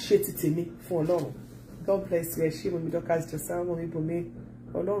 Èmi á ṣe ti tèmi fún Ọlọ́run. God bless you. Ẹ ṣé Mọ́mí Dorcas Joseph, Mọ́mí Bùnmi,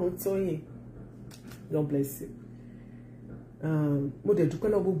 Ọlọ́run Tóyìn. God bless you. Mo dẹ̀ dúpẹ́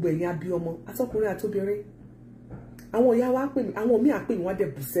lọ́wọ́ gbogbo ẹ̀yin abíọmọ atọ́kùnrin àtobìnrin. Àwọn ìyá wa pè mí, àwọn míì á pè mí wọ́n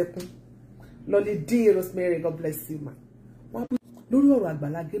dẹ̀ bú sẹ́kún. Lolly D Rosemary, God bless you ma. Wọ́n bú lórí ọ̀rọ̀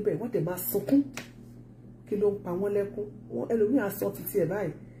Àgbàlá Gabriel, wọ́n dẹ̀ máa sunkún. Kí ló ń pa wọ́n lẹ́kún? Wọ́n ẹlòmíì á sọ títí ẹ̀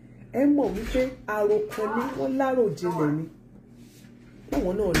báyìí. Ẹ mọ̀ wípé àròkàn ni wọ́n láròjinlẹ̀ ni.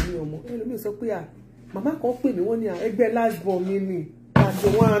 Àwọn náà ní ọmọ. Ẹlòmíì sọ pé màmá kan pè mí wọ́n ní ẹgbẹ́ last born mi ni.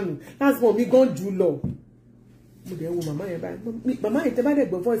 Last born mi gan jù lọ. Mo dẹ̀ wo màmá yẹn báyìí. Màmá yẹn tẹ́ bá dẹ̀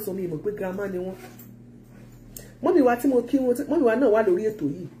gbọ́ voice omi mọ̀ pé grandma ni wọ́n. Mọ́mì wa tí mo kí wọn, mọ́mì wa náà wà lórí ètò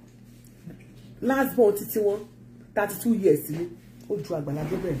yìí. Last born títí wọn 32 years ni. Ó ju Àgbàlá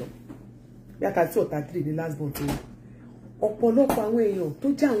Gabriel lọ. Bí a kà sí 33 ní last born tí wọn. Ọ̀pọ̀lọpọ̀ àwọn èèyàn tó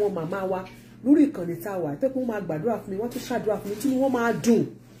jẹ́ àwọn màmá wa lórí ìkànnì tá a wà tẹ́ pé wọ́n máa gbàdúrà fún mi, wọ́n tún ṣàdúrà fún mi tí wọ́n máa dùn.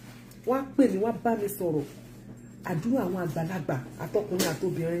 Wọ́n á pè mí, wọ́n á bá mi sọ̀rọ̀. Àdúrà àwọn àgbàlagbà àtọkùnrin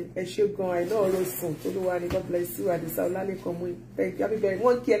àtobìnrin. Ẹ ṣé gan àìná ọ̀rọ̀ sùn Olúwa ni. God bless you Adisa Ọlálékan mú. Thank you. Happy birthday.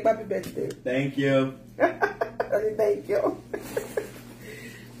 Wọ́n kí ẹ happy birthday. Thank you. Thank you.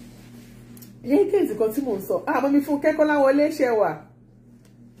 Yẹ́n kéèsì kan tí mò ń sọ. Mọ́mí Fúnkẹ́ Kọ́láwọlé ṣe wà.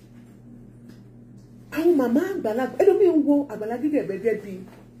 Àwọn màmá àgbàlagbà ẹlòmíì ń wo Àgbàlá Gabriel gẹ́gẹ́ bí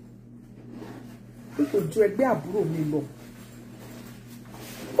kò ju ẹgbẹ́ àbúrò mi lọ.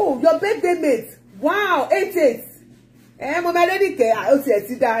 Oh, your birthday mate. Wow, 88. Mo máa lẹ́ni kẹ́ ó tiẹ̀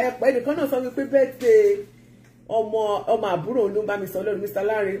ti dá ẹ̀pọ̀ ẹnìkan náà sọ mi pé birthday ọmọ àbúrò ló ń bá mi sọ lọ́rùn Mr.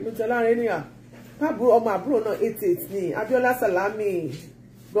 Láre níyà. Ọmọ àbúrò náà 88 ni Abiola Salami.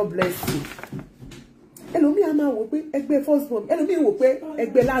 God bless you. Ẹlòmíì á máa wò pé ẹgbẹ́ first born, ẹlòmíì wò pé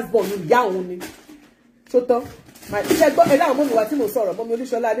ẹgbẹ́ last born ni ìyá òun ni. Ṣótọ́. Ṣé gbọ́ ẹ̀dá àwọn mọ́mí wa tí mo sọ̀rọ̀ mọ́mí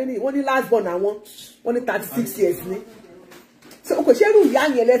Olúṣọlá Adéníyì wọ́n ní last born àwọn wọ́n ní 36 years ni. So kò ṣe irú ìyá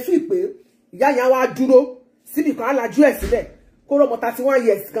yẹn lẹ fi pé ìyá yẹn wá dúró síbi kan alájú ẹ̀ sílẹ̀ kó rọ́mọ 31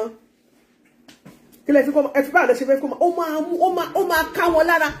 years kan. Kí lẹ fi kọ́ ẹ fi báyìí lọ ṣe fẹ́ kó ó máa ká wọn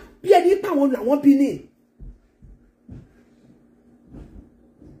lára bí ẹni pa wọn làwọn bí ní.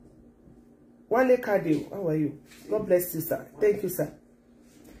 Wale Kade, how are you? God bless you sir. Thank you sir.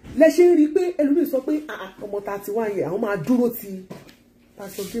 Lẹ ṣe rí pé ẹlòmíì sọ pé ọmọ 31 years àwọn máa dúró ti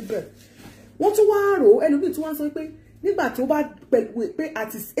Pastor Gabriel. Wọ́n tún wá rò ẹlòmíì tún wá sọ pé nígbà tó bá pẹ̀lú pé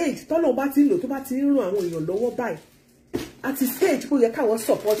at his age tọ́lọ́ bá ti ń lò tó bá ti ń ràn àwọn èèyàn lọ́wọ́ báyìí at his age kó yẹ káwọn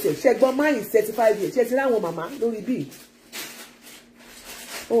support ẹ̀ ṣẹ́gbọ́n máyì 35 years ṣe ti ráwọn màmá lórí bíi.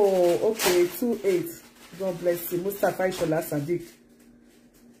 Oh okay 28 God bless you Mustapha Ishola Sadiq.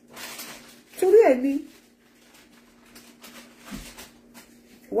 Torí ẹ̀ ní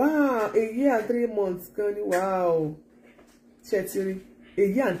wow a year and 3 months kan ni wow ṣẹ́tìrí a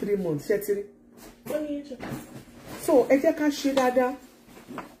year and 3 months ṣẹ́tìrí. So ẹ jẹ́ ká ṣe dáadáa.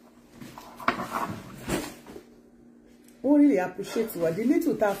 Wọ́n really appreciate wa the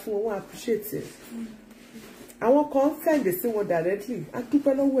little ta fún wọn appreciate it. Àwọn kan send sí wọn directly a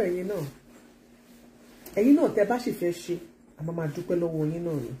dúpẹ́ lọ́wọ́ ẹ̀yin náà. Ẹ̀yin náà tẹ́ bá sì fẹ́ ṣe a máa dúpẹ́ lọ́wọ́ yín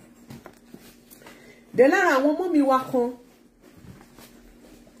náà ni. Dẹ̀ lára àwọn ọmọ mi wá kan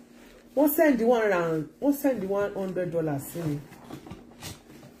wọ́n send $100 sí mi.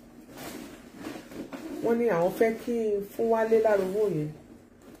 Wọ́n ní àwọn fẹ́ kí n fún Wálé lára owó yẹn.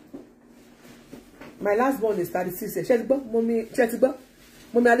 My last born is 36 years. Ṣé ti gbọ́ mọ́mí ṣé ti gbọ́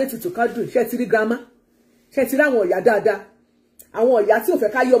mọ́mí Adétutù Kádùn ṣé ti rí grandma ṣé ti rí àwọn ọ̀yà dáadáa àwọn ọ̀yà tí ò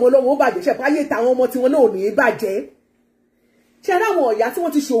fẹ́ ká yọ ọmọ lọ́wọ́ ó bàjẹ́ ṣe páyé táwọn ọmọ tí wọn náà ò ní bàjẹ́ ṣé ara àwọn ọ̀yá tí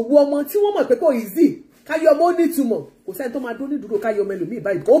wọ́n ti ṣòwò ọmọ tí wọ́n mọ̀ pé kò easy káyọ̀ ọmọ ó nítumọ̀ kò sẹ́ni tó máa dún ní dúró káyọ̀ ọmọ ẹlòmíì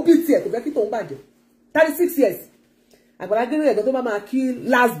báyìí ó bí tiẹ̀ kò fẹ́ kí tòun bàjẹ́ 36 years Agbala Gabriel ẹ̀gbọ́n tó máa kí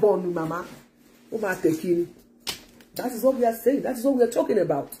last born màmá ó máa tẹ̀ kí ni. That is what we are saying. That is what we are talking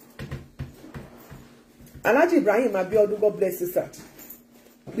about. Alhaji Ibrahim Abiodun, God bless you, sir.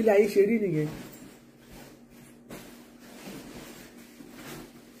 Bí láyé ṣe rí nìyẹn.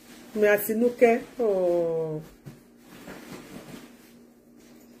 Mi Àtinúkẹ́. Oh.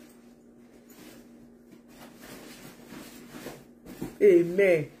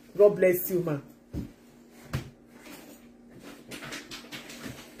 Amen. God bless you, ma.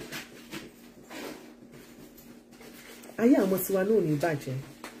 Ayé àwọn tiwa náà ní bàjẹ́.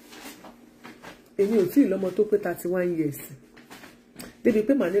 Èmi ò tí ì lọ́mọ tó pé 31 years. Débi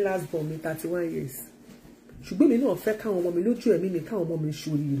pé màá ní last born mi 31 years. Ṣùgbọ́n mi náà fẹ́ káwọn ọmọ mi lójú ẹ̀mí mi káwọn ọmọ mi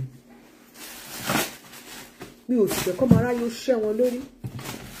ṣoríire. Mi ò sì fẹ́ kọ́mọ aráyé ó ṣẹ́ wọn lórí.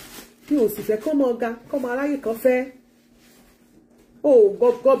 Mi ò sì fẹ́ kọ́mọ ọ̀gá kọ́mọ aráyé kan fẹ́. Oh,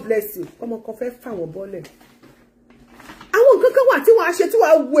 God bless you. Kọ́mọ kan fẹ́ fà wọ́n bọ́lẹ̀. Àwọn nǹkan kan wà tí wàá ṣe tí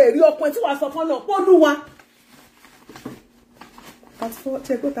wàá wo ẹ̀rí ọkùnrin tí wàá sọ fún náà Olúwa.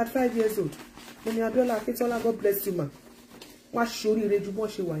 35 years old. Mọ̀mí Abíọ́lá Akíntọ́lá, God bless you, ma. Wá ṣoríire ju bọ́n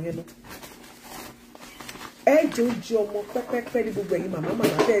ṣe wà yẹn lọ. Ẹ jẹ́ oúnjẹ ọmọ pẹ́pẹ́pẹ́ ní gbogbo ẹ̀yin màmá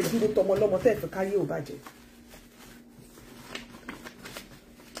tẹ́ ẹ dúró tọmọ lọ́mọ tẹ́ ẹ fẹ́ káyé ò bàjẹ́.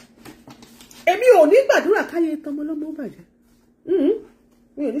 Èmi ò ní gbàdúrà káyé tọmọ lọ́mọ ò bàjẹ́.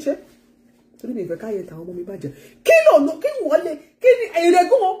 Mi ò ní ṣe. Torí mi ìfẹ́ káyé tàwọn ọmọ mi bàjẹ́. Kí wọlé kí ni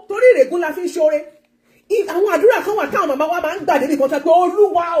ìrègùn o torí ìrègùn la fi ń ṣoore. Àwọn àdúrà kan wà táwọn màmá wa máa ń gbà débi kan tó pé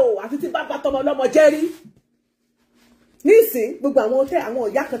Olúwa o àti tí bá tọmọ lọ́mọ jẹ́ rí. Nísìn gbogbo àwọn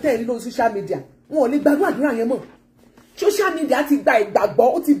ìyá kan tẹ́ ẹ̀ rí lórí social media wọn ò lè gbàgbọ́ àdúrà yẹn mọ́. Social media ti gba ìgbàgbọ́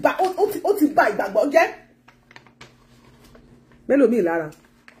ó ti ba ìgbàgbọ́ jẹ́. Mélòó mi lára.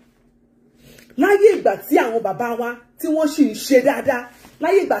 Láyé ìgbà tí àwọn bàbá wa tí wọ́n sì ń ṣe dáadáa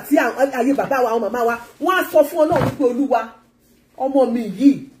láyé ìgbà tí ayé bàbá wa àwọn màmá wa wọ́n á sọ fún Ọlọ́run wípé Olúwa ọmọ mi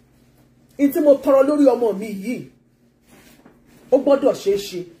yìí tí mo tọrọ lórí ọmọ mi yìí ó gbọ́dọ̀ ṣeé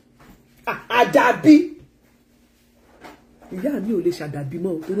ṣe àdàbí ìyá mi ò lè ṣàdàbí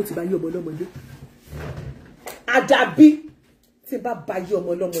mọ́ torí ti bá yí ọmọ lọ́mọdé àdàbí tí bá ba yí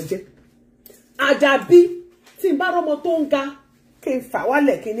ọmọ lọ́mọ jẹ́ àdàbí tí bá rọmọ tó ń ga kí n fà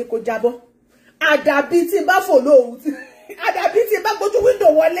wálẹ̀ kí ní kó jábọ́ àdàbí tí bá fò lóhùn àdàbí tí bá gbójú wíńdò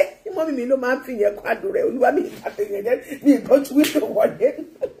wọlé mọ́mí mi ló máa ń fi yẹn kó àdùn rẹ̀ Olúwa mi ìtàtẹ̀yẹ̀ jẹ́ mi ìgbójú wíńdò wọlé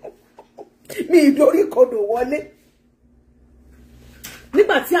mi ìdórí kodò wọlé.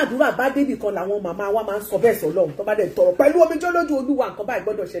 Nígbà tí àdúrà bá débì kan làwọn màmá wa máa ń sọ bẹ́ẹ̀ sọ́lọ́run tó bá dẹ̀ tọrọ pẹ̀lú omijé lójú Olúwa nǹkan báyìí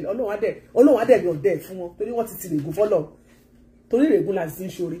gbọ́dọ̀ ṣẹlẹ̀ Ọlọ́run á dẹ̀ yọ̀ǹdẹ̀ fún wọn torí wọ́n ti ti règùn fọ́lọ́run torí règùn la ti ń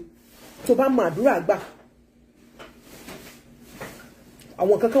ṣoore tó bá mọ àdúrà gbà.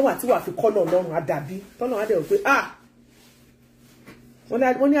 Àwọn kankan wà tí wàá fi kọ́nà Ọlọ́run àdàbí tọ́nà á dẹ̀ wò pé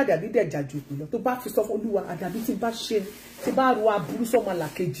wọ́n ní àdàbí dẹ̀ jàjù òkú lọ tó bá fi sọ fún Olúwa àdàbí tí bá ṣe tí bá ro aburú sọ́mọ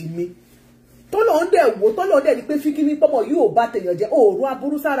làkejì mi tọ́lọ̀ ń dẹ̀ wò tọ́lọ̀ ń dẹ̀ ní pé fíkíní pọ́mọ̀ yóò bá tèèyàn jẹ́ òòrùn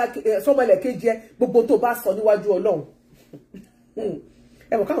aburú sára sọ́mọlẹ̀ kejì ẹ gbogbo tó bá sọ níwájú Ọlọ́run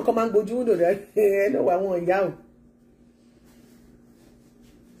ẹ̀wọ̀n káwọn kan máa ń gbojú wúndò rẹ̀ ẹ lọ́wọ́ àwọn ìyá o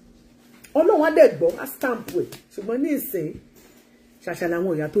Ọlọ́run á dẹ̀ gbọ́ á stamp ẹ̀ ṣùgbọ́n ní ìsìn ṣàṣà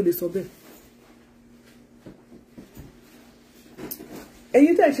làwọn ìyá tó lè sọ bẹ́ẹ̀.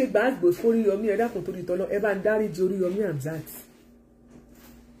 Ẹ̀yin tẹ́ ṣe gbàgbé fún Oríyọmí ẹ dákun torí tọ́lọ́ ẹ bá ń dáríjì Oríyọmí Hamzat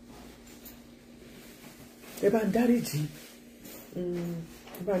ẹ bá ń dáríjì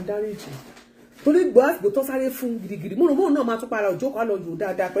torí gbọ́ àgbò tó sáré fún gidigidi múrùmúrù náà máa tún para òjò kan lọ yòó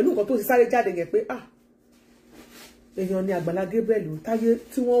dáadáa pẹ̀lú nǹkan tó ti sáré jáde yẹn pé èèyàn ni Agbala Gabriel táyé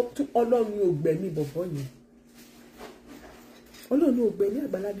tí Ọlọ́run ò gbẹ̀mí bọ̀bọ̀ yẹn Ọlọ́run ò gbẹ̀mí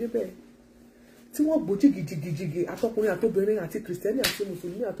Agbala Gabriel tí wọ́n gbó jìgìjìgìjìgì àtọkùnrin àtobìnrin àti kìrìsìtẹ́nì àti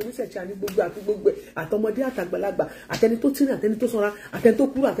mùsùlùmí àtọ́níṣẹ̀ṣẹ̀ àní gbogbo àti gbogbo àtọmọdé àtàgbàlagbà àtẹni tó tínrín àtẹni tó sanra àtẹni tó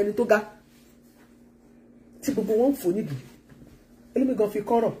kúrú àtẹni tó ga tí gbogbo wọn ń fò níbi ẹlòmíì gan fi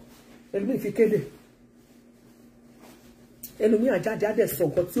kọ́rọ̀ ẹlòmíì fi kéde ẹlòmíì àjáde á dẹ̀ sọ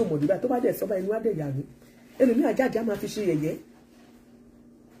nǹkan tí ò mọ̀ nígbà tó bá dẹ̀ sọ bá inú á dẹ̀ yà mí ẹlòmíì àjáde á máa fi ṣe yẹ̀yẹ́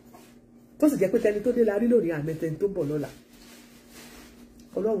tó sì jẹ́ pé tẹni tó dé la rí lónìí àmì tẹni tó bọ̀ lọ́la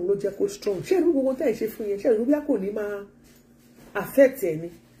Ọlọ́run ló jẹ́ kó strong ṣé ìlú gbogbo tẹ́ ẹ̀ ṣe fún yẹn ṣé ìlú bí a kò ní máa affect ẹ̀ ni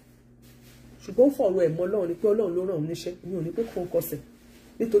ṣùgbọ́n fọ̀rọ̀ ẹ̀ mọ́ Ọlọ́run ni pé Ọlọ́run ló ràn ún níṣẹ́ mi ò ní pé kò ń kọsẹ̀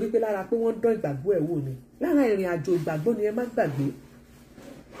nítorí pé lára pé wọ́n dán ìgbàgbọ́ ẹ̀ wò ni lára ìrìn àjò ìgbàgbọ́ ni ẹ má gbàgbé.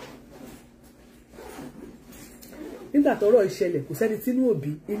 Nígbà tọ́rọ̀ ìṣẹ̀lẹ̀ kò sẹ́ni tínú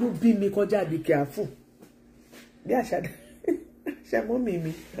òbí inú bí mi kọjá bí kẹ́àfù bí àṣàmọ́ mi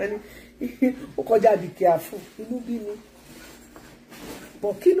ó kọjá bí kẹ́àfù inú bí mi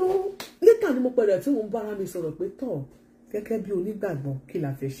bọ̀ kí ló létà ni mo padà tí mo ń bára mi sọ̀rọ̀ pé tọ̀ gẹ́gẹ́ bí onígbàgbọ́ kí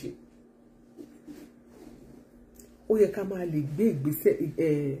la fẹ́ ṣe. Ó yẹ ká máa lè gbé ìgbésẹ̀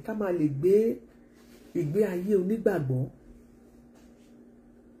ká máa lè gbé ìgbé ayé onígbàgbọ́.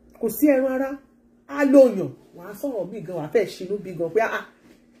 Kò sí ẹran ara á lóyàn wàá sọ̀rọ̀ bí gan wàá fẹ́ ṣinú bí gan pé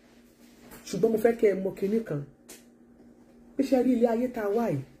ṣùgbọ́n mo fẹ́ kẹ́ ẹ mọ̀ kinní kan pé ṣe rí ilé ayé tá a wà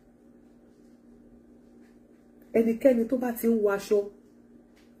yìí ẹnikẹ́ni tó bá ti ń wọ aṣọ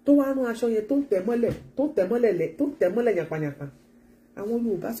tó wá rán aṣọ yẹn tó ń tẹ̀ mọ́lẹ̀ yànpàyànpà àwọn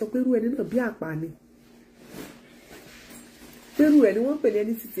Yorùbá sọ pé irú ẹni náà bí àpá ni pé irú ẹ̀ ni wọ́n pè ní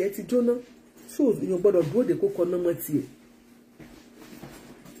ẹni títí ẹ ti jóná ṣó èèyàn gbọ́dọ̀ dúró de kó kọ ná mọ́ tiẹ̀.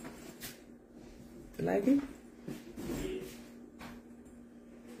 Like it?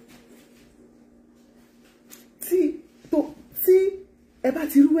 Tí ẹ bá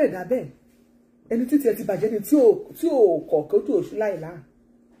ti rú ẹ̀dá bẹ́ẹ̀ ẹni títí ẹ ti bàjẹ́ ni tí ò kọ̀ kó tó oṣù láìláà.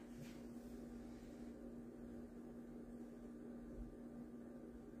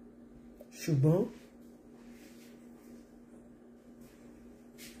 Ṣùgbọ́n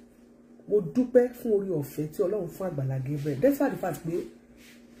mo dúpẹ́ fún orí ọ̀fẹ́ tí Ọlọ́run fún Àgbàlá Gabriel despite the fact pé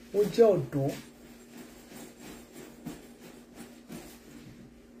mo jẹ́ ọ̀dọ́.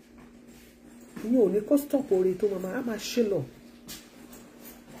 Ìyẹn ò ní kó stop oore tó máa ṣe lọ.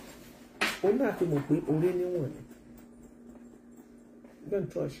 Òun náà fi mọ̀ pé oore níwọ̀n ni. Don't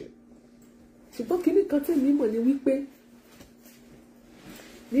trust it. Ṣùgbọ́n kinní kan tí mi mọ̀ ni wípé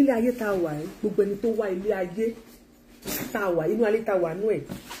nílé ayé tá a wà yìí gbogbo ẹni tó wá ilé ayé tá a wà inú ayé tá a wà nú ẹ̀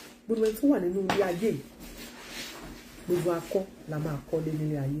gbogbo ẹni tó wà nínú ilé ayé yìí gbogbo akọ́ la máa kọ́lé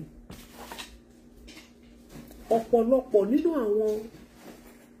nílé ayé. Ọ̀pọ̀lọpọ̀ nínú àwọn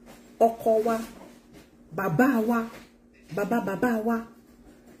ọkọ wa bàbá wa bàbá wa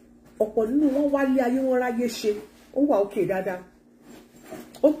ọ̀pọ̀ nínú wọn wá lé ayé wọn ráyé ṣe ó wà òkè dáadáa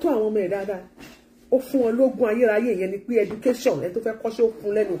ó tó àwọn ọmọ ẹ̀ dáadáa ó fún wọn lógún ayérayé yẹn ni pé education ẹni tó fẹ́ kọ́ṣẹ́ ó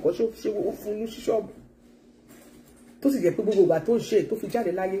fún lẹ́nu kọ́ṣẹ́ ó fún ní ṣọ́ọ̀bù tó sì jẹ́ pé gbogbo ìgbà tó ń ṣe tó fi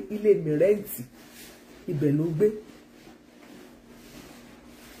jáde láyé ilé mi rẹ́ǹtì ibẹ̀ ló gbé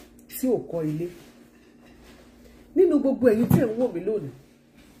tí ò kọ́ ilé. Nínú gbogbo ẹ̀yin tí ẹ̀ ń wò mí lónìí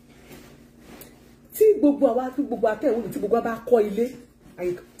tí gbogbo àtẹ̀wò mi tí gbogbo bá kọ́ ilé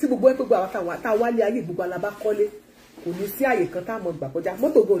tí gbogbo àwọn tá a wálé ayé gbogbo alábá kọ́lé kò ní sí àyè kan tá a mọ̀ gbà kọjá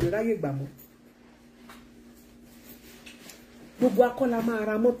mọ́tò gan ò ní ráyè gbà mọ́. Gbogbo akọ́la máa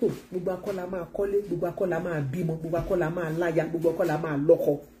ra mọ́tò gbogbo akọ́la máa kọ́lé gbogbo akọ́la máa bímọ gbogbo akọ́la máa láya gbogbo akọ́la máa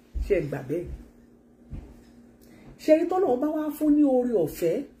lọ́kọ ṣé ẹ gbà bẹ́ẹ̀. ṣe ìtọ́nà bá wá fún ní oore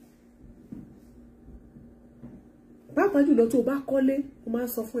ọ̀fẹ́ pàápàá jùlọ tó bá kọ́lé mo máa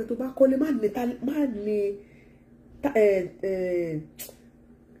ń sọ fún ẹ tó bá kọ́lé má ní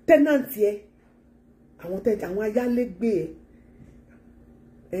tẹ́nàntì ẹ àwọn ayálégbé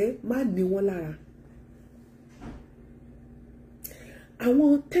ẹ má ní wọn lára. Àwọn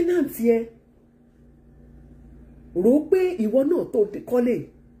tẹ́nàntì ẹ rò pé ìwọ náà tó kọ́lé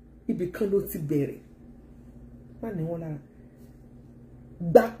ibì kan ló ti bẹ̀rẹ̀ má ní wọn lára.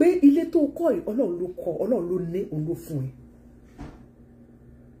 Gbà pé ilé tó kọ́ yìí Ọlọ́run ló kọ́ Ọlọ́run ló ní òun ló fún ẹ.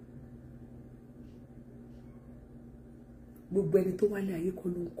 Gbogbo ẹni tó wálé ayé kọ́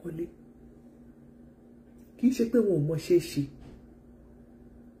ló ń kọ́lé kì í ṣe pé wọn ò mọ̀ ṣe é ṣe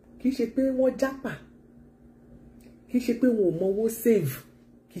kì í ṣe pé wọ́n jápà kì í ṣe pé wọn ò mọ owó save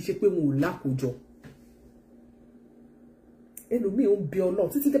kì í ṣe pé wọn ò lákòjọ. Ẹlòmíì ń bẹ Ọlọ́run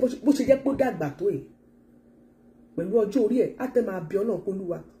títí bó ṣe jẹ́ pé ó dàgbà tó yìí pẹ̀lú ọjọ́ orí ẹ̀ á tẹ́ máa bẹ Ọlọ́run pé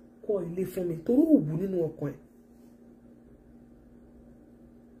Olúwa kọ́ ilé fún mi torí ó wù nínú ọkàn ẹ̀.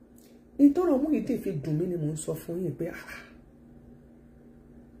 Ìtọ́rọ̀ Muyideen fi dùn mí ni mò ń sọ fún yín pé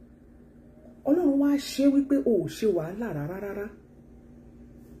Ọlọ́run wá ṣe wípé o ò ṣe wàhálà rárá.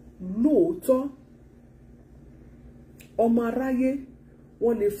 Lóòótọ́ ọmọ aráyé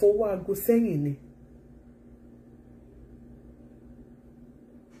wọ́n lè fọwọ́ aago sẹ́yìn ni.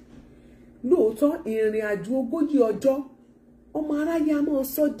 Lóòótọ́ ìrìn àjò 40 ọjọ́ ọmọ aráyé a máa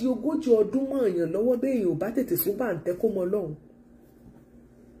sọ di 40 ọdún mọ́ èèyàn lọ́wọ́ bí èèyàn ò bá tètè sún bá ń tẹ́ kó mọ Ọlọ́run.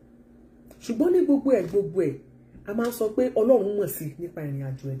 Ṣùgbọ́n ní gbogbo ẹ̀ a máa sọ pé Ọlọ́run mọ̀ sí nípa ìrìn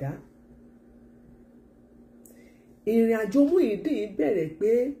àjò ẹ̀dá. Ìrìn àjò Muyideen bẹ̀rẹ̀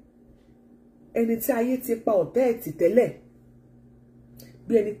pé ẹni tí ayé ti pa ọ̀tẹ̀ ẹ̀ tì tẹ́lẹ̀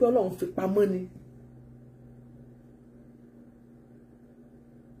bí ẹni pé Ọlọ́run fi pamọ́ ni.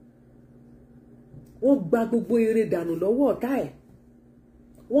 Wọ́n gba gbogbo ire dànù lọ́wọ́ ọ̀tá ẹ̀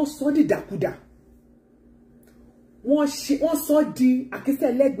wọ́n sọ dìdàkudà wọ́n sọ di àkísẹ́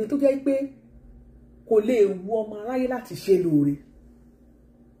ẹlẹ́gbin tó jẹ́ pé kò lè wu ọmọ aráyé láti ṣe lóore.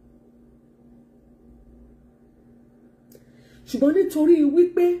 ṣùgbọ́n nítorí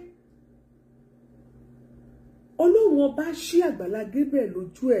wípé Ọlọ́run ọba ṣí Àgbàlá Gabriel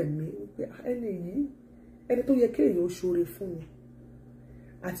lójú ẹ̀mí wípé ẹni yìí ẹni tó yẹ kéèyàn ó ṣoore fún mi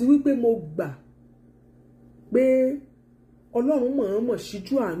àti wípé mo gbà pé Ọlọ́run mọ̀ọ́mọ̀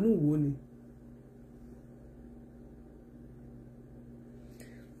ṣíjú àánú wò ni.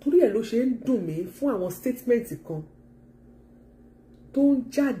 Torí ẹ̀ ló ṣe ń dùn mí fún àwọn statement kan tó ń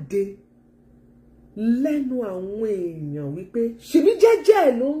jáde lẹ́nu àwọn èèyàn wípé ṣèbí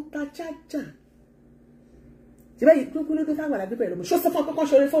jẹ́jẹ́ ló ń ta chájà. Ṣèbí yìí tó kú ló tó fáwọn àgbẹ̀ lọ́mọ ṣó sọ fún ọkọ̀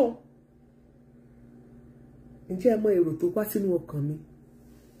ṣoore fún un. Ǹjẹ́ ẹ mọ èrò tó wá sínú ọkàn mi?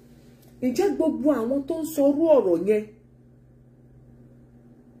 Ǹjẹ́ gbogbo àwọn tó ń sọrú ọ̀rọ̀ yẹn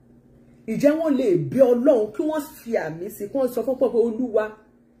ǹjẹ́ wọ́n lè bí Ọlọ́run kí wọ́n fi àmì sí kí wọ́n sọ fún pọ̀ pé Olúwa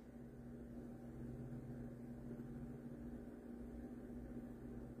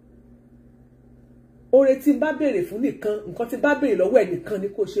oore tí n bá béèrè fún nìkan nǹkan tí n bá béèrè lọ́wọ́ ẹ̀ nìkan ni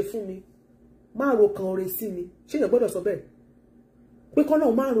kò ṣe fún mi, má ro kan oore sí mi. Ṣé èèyàn gbọ́dọ̀ sọ bẹ́ẹ̀ pé kọ́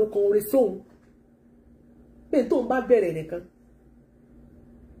náà má ro kan oore sóhun pé tóun bá bẹ̀rẹ̀ nìkan?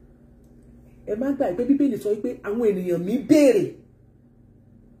 Ẹ má gbà pé Bíbélì sọ wípé àwọn ènìyàn mi béèrè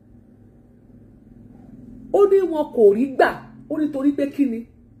ó ní wọn kò rí gbà, ó ní torí pé kí ni,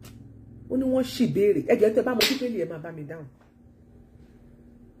 ó ní wọ́n ṣì béèrè. Ẹ jẹ́ tẹ́ bá mọ Bíbélì ẹ máa bá mi dáhùn.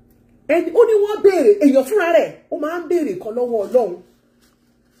 Ẹni ó ní wọ́n béèrè, èèyàn fúnra rẹ̀ ó máa ń béèrè kan lọ́wọ́ Ọlọ́run.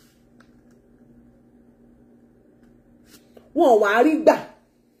 Wọn ò wá rí gbà.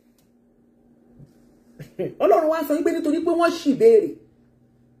 Ọlọ́run wá sọ wípé nítorí pé wọ́n ṣì béèrè.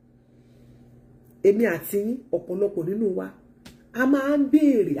 Èmi àti yín ọ̀pọ̀lọpọ̀ nínú wa a máa ń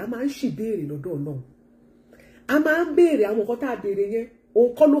béèrè, a máa ń ṣì béèrè lọ́dọ̀ Ọlọ́run. A máa ń béèrè àwọn nǹkan tá a béèrè yẹn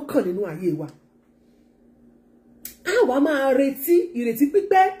òun kọ́ ló kàn nínú ayé wa. Àwa máa retí ìrètí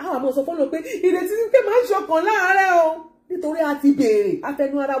pípẹ́, àwa máa sọ fọ́nà pé ìrètí pípẹ́ máa ń ṣọkàn láàárẹ̀ o nítorí a ti béèrè, a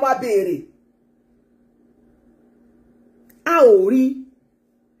fẹnu ara wa béèrè. A ò rí,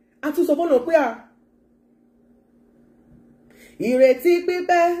 a tún sọ fọ́nà pé ìrètí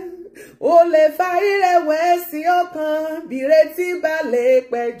pípẹ́ ó lè fa ìrẹ̀wẹ̀sì ọkàn, bí ìrètí bá lè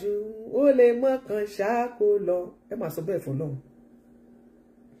pẹ́ jù ó lè mọ́kàn ṣáko lọ. Ẹ máa sọ bẹ́ẹ̀ fọ́lọ́run.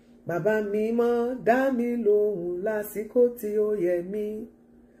 Bàbá mi mọ́ dá mi lóhùn lásìkò tí ó yẹ mí,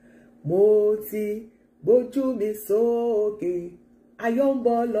 mo ti gbójú mi sókè, ayọ̀ ń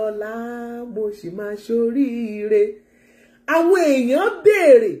bọ̀ lọ́la, mo sì máa ṣoríire. Àwọn èèyàn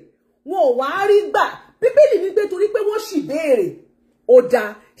béèrè wọn ò wá rí gbà. Bíbélì ní pé torí pé wọ́n ṣì béèrè ó dáa.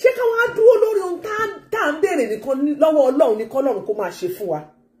 Ṣé ká wá dúró lórí ohun tá à ń béèrè nìkan lọ́wọ́ Ọlọ́run ní kọ́lọ́run kó máa ṣe fún wa?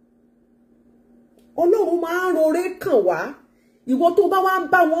 Ọlọ́run máa ń rore kàn wá. Ìwọ tó bá wá ń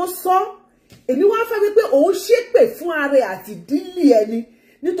bá wọn sọ, èmi wá fẹ́ wípé òun ṣépè fún ara ẹ̀ àti ìdílé ẹni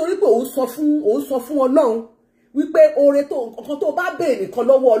nítorí pé òun sọ fún Ọlọ́run wípé oore tó nǹkan tó bá béèrè nìkan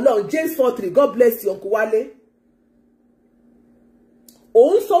lọ́wọ́ Ọlọ́run. James 4:3, God bless you Uncle Wale.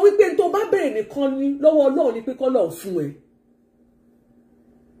 Òun sọ wípé tó bá béèrè nìkan ní lọ́wọ́ Ọlọ́run ní pé k'Ọlọ́run fún ẹ.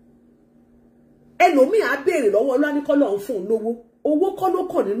 Ẹlòmíì á béèrè lọ́wọ́ Ọlọ́run ní k'Ọlọ́run fún un lówó. Owó kọ́ ló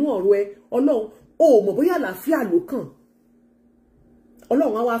kàn nínú ọ̀rọ̀ ẹ. Ọlọ́run o mọ̀ bóyá àlàáfíà ló kàn.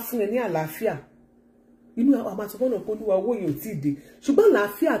 Ọlọ́run á wá fún ẹ ní àlàáfíà. Inú àwọn máa sọ fọ́nà pé Olúwa owó yìí ò tí ì dé. Ṣùgbọ́n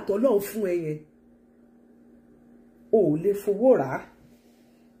àlàáfíà t'Ọlọ́run fún ẹ yẹn o ò lè fowó rà á.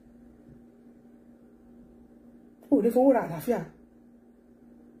 O ò lè fowó rà àlàáfíà.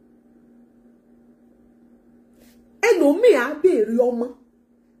 Ẹlòmíì á béèrè ọmọ.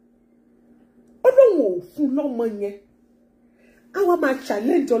 Ọlọ́run ò fún lọ́mọ yẹn. Àwa máa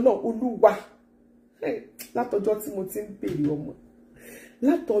challenge Ọlọ́run. Olúwa látọjọ́ tí mo ti ń béèrè ọmọ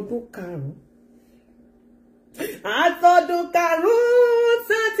látọdún 5. Àtọdún 5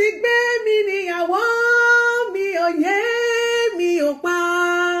 tá ti gbé mi níyàwó, mi ò yé mi ò pa.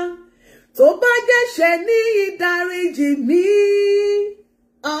 Tó bá jẹ́ṣẹ̀ ní ìdáríjì mi.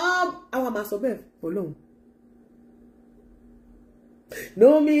 Àwa máa sọ bẹ́ẹ̀ Ọlọ́run.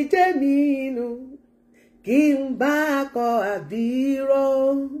 Nomi jẹ́ mi inú kí n bá kọ àbíró,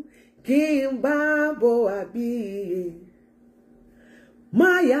 kí n bá bo àbíyè.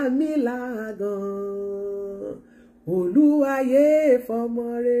 Máyà mi lágàn, Olúwayé fọmọ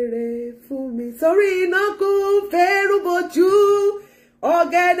rere fún mi. Sórí iná kún fẹ́rù bojú,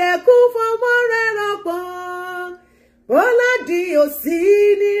 ọ̀gẹ̀dẹ̀ kún fọmọ rẹ̀ rọ̀pọ̀. Bọ́ládì ò sí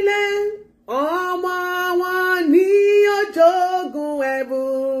nílé, ọmọ wọn ní ọjọ́gun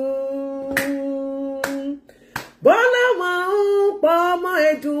ẹ̀bùn. Bọ́lá wọn ń pọ̀ ọmọ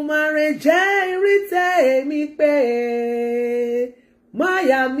Èdùmàrè jẹ́ ìrìtẹ̀ èmi pé.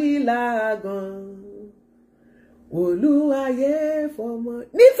 Máyà mi lágàn, Olúwayé fọmọ.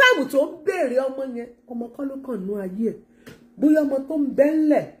 Ní táìmù tó ń béèrè ọmọ yẹn, ọmọ kan ló kàn nú ayé ẹ̀. bóyá ọmọ tó ń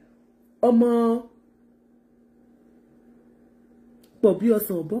bẹ́ńlẹ̀ ọmọ pọ̀ bí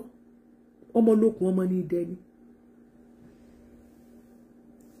ọsàn ọ̀bọ ọmọ lókun ọmọ ní idẹ ni.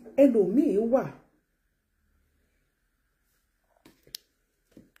 Ẹlòmíì wà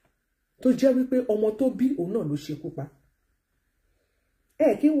tó jẹ́ wípé ọmọ tó bí òun náà ló ṣekú pa.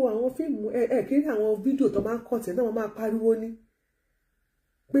 Kí n wo àwọn fíìmù kí n àwọn fídíò tó máa ń kọ́ tẹ̀ náà wọ́n máa pariwo ní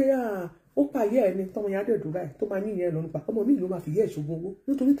pé ó pààyẹ ẹni tọmọ yẹn adé dùn báyìí tó máa ní ìyẹn lọ nípa ọmọ mi ló máa fi yẹ ìṣògùn owó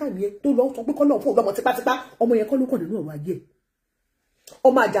nítorí táàmì yẹn tó lọ sọ pé kọ́ lọ́ọ̀ fún ọmọ tipátipá ọmọ yẹn kọ́ ló kàn nínú ọ̀rọ̀ ayé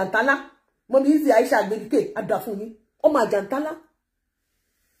ọmọ àjàntálá mọ́mí ìzì Aisha àgbèdìkè àdá fún yín ọmọ àjàntálá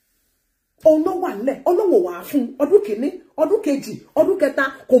òun ló wà nílẹ̀ ọlọ́wọ̀ wà fún ọdún kìíní ọdún kejì ọdún kẹta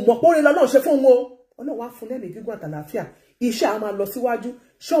kò mọ̀ pé orin lọ́lọ́run ṣe fún wọn ọlọ́wọ̀ á fún lẹ́mìí gígùn àtàlàáfíà iṣẹ́ á máa lọ síwájú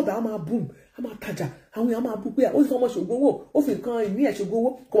ṣọ́ọ̀bù á máa boom á máa tajà àwọn èèyàn máa bú pé ó sì ọmọ ṣògo owó ó fi nǹkan ìní ẹ̀ ṣògo owó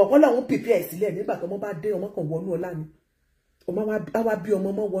kò mọ̀ pé Ọlọ́run pèpè ẹ̀ sílẹ̀ nígbà tó ọmọ bá dé ọmọ kan wọnú ọlá ni ọmọ á wá bí ọmọ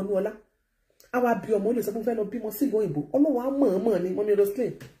mọ́ wọnú ọlá á wá bí ọmọ ó lè sọ fún fẹ́ lọ bímọ sílùú òyìnbó Ọlọ́run á mọ̀ ni mọ́mí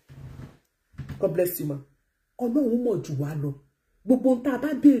Roslyn God bless you ma Ọlọ́run mọ̀ jù wá lọ gbogbo ohun tá a bá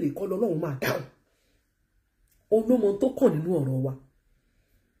béèrè kọ́ lọ́lọ́run máa dáhùn olómọ tó kàn nínú ọ̀rọ̀ wa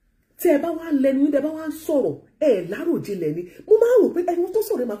tí ẹ bá wá lẹ́nu ẹ bá wá ń sọ̀rọ̀ láròjinlẹ̀ ni mo máa rò pé ẹni tó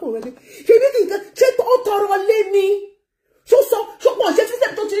sọ̀rọ̀ máa kọ̀ wẹ́lẹ́ ṣe bí nǹkan ṣe ó tọrọ lé ni ṣọpọ̀ ṣe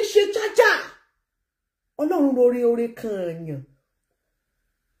sísẹ̀ tó ti ń ṣe jájá Ọlọ́run oore kan yàn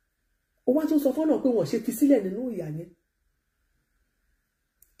ó wá tún sọ fọ́nà pé wọ́n ṣe fi sílẹ̀ nínú ìyà yẹn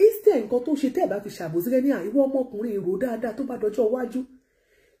ìsẹ̀ nǹkan tó ṣe tẹ́ ẹ̀ bá fi ṣàbòsí rẹ ní àìwọ ọmọkùnrin èrò dáadáa tó bá dọjọ́ iwájú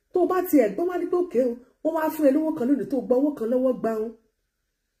tó bá ti ẹ̀gbọ́n wá ní pé òkè o wọ́n wá fún ẹ lówó kan lónìí tó gba owó kan lọ́wọ́ gbà wọn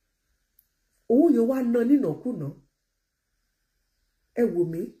owó yẹn wá ná nínàkúnà ẹ wò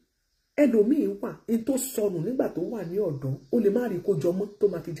mí ẹlòmíì wà ní tó sọnù nígbà tó wà ní ọ̀dọ́ ó lè má rí kó jọmọ́ tó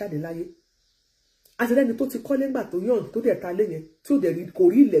máa fi jáde láyé àtìlẹ́ni tó ti kọ́ nígbà tó yàn tó dẹ̀ ta lé yẹn tí ò dẹ̀ kò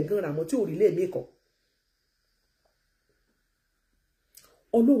rí ilẹ̀ gan ràmọ́ tí ò rí ilé mi kọ́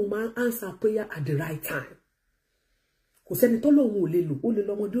Ọlọ́run máa ń answer prayer at the right time kò sẹ́ni tọ́lọ́run ò lè lò ó lè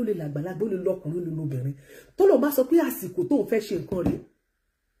lọ́mọdé ó lè làgbàlagbà ó lè lọ́kùnrin ó lè lóbìnrin tọ́lọ́run bá sọ pé àsìkò tóun fẹ́ ṣe nǹkan rèé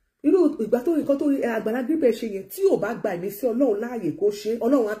irú ìgbà tó nǹkan tó Àgbàlá Gabriel ṣe yẹn tí ò bá gba ìmísí Ọlọ́run láàyè kó ṣe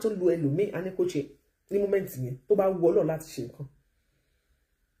Ọlọ́run á tún lo ẹlòmíì á ní kó ṣe ní mọ́mẹ́ǹtì yẹn tó bá wù Ọlọ́run láti ṣe nǹkan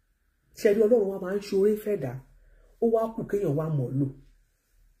ṣẹ́rí Ọlọ́run wa máa ń ṣe orí fẹ́ dà ó wá kù kéèyàn wá mọ̀ lò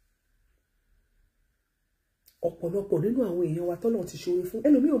ọ̀pọ̀lọpọ̀ nínú àwọn èèyàn wa tọ́lọ́run ti ṣe orí fún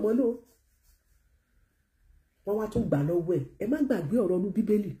ẹlòmíì ò mọ̀ lò wọ́n wá tún gbà lọ́wọ́ ẹ má gbàgbé ọ̀rọ̀ inú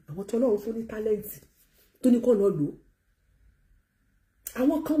Bíbélì àwọn tọ́lọ́run fún ní tálẹ́ǹtì tó ní kọ́ lọ lò ó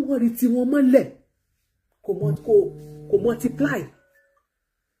àwọn kan wọ́n rí tí wọ́n mọ́lẹ̀ kò multiply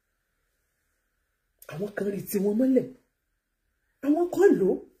àwọn kan rí tí wọ́n mọ́lẹ̀ àwọn kan lò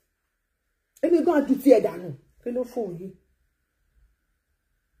ẹni gan adu tí ẹ dànù kí ló fún yìí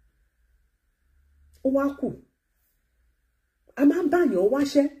ó wá kù a máa ń báyàn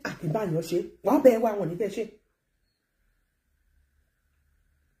wáṣẹ́ àti báyàn ṣe wàá bẹ́ẹ̀ wá wọn níbẹ̀ ṣe.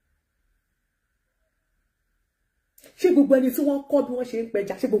 ṣé gbogbo ẹni tí wọ́n kọ́ bí wọ́n ṣe ń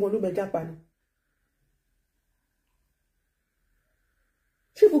pẹja ṣé gbogbo wọn ló mẹja pa ni?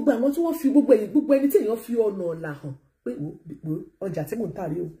 ṣé gbogbo àwọn tí wọ́n fi gbogbo ẹni tí èèyàn fi ọ̀nà ọ̀la hàn pé ọjà tí mò ń tà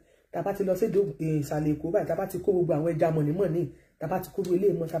rí o tàbá ti lọ sí ìsàlẹ̀ Èkó báyìí tàbá ti kó gbogbo àwọn ẹja mọ̀nìmọ̀nì tàbá ti kó ilé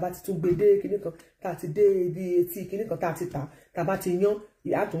ìmọ̀ tàbá ti tún gbé dé kinní kan tá a ti dé ibi etí kinní kan tá a ti tà tàbá ti yan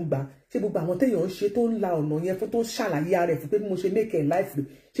ìyá tó ń gbà ṣé gbogbo àwọn téèyàn ń ṣe tó ń la ọ̀nà yẹn fún tó ń ṣàlàyé ara ẹ̀ fún pé bí mo ṣe make ẹ̀ life rẹ̀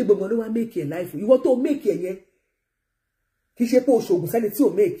ṣé gbogbo ló wá make ẹ̀ life ìwọ tó make ẹ̀ yẹn kì í ṣe pé oṣoògùn sẹ́ni tí ò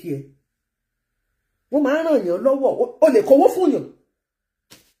make ẹ̀ wọ́n máa ń ràn yàn lọ́wọ́ o lè kówó fún yàn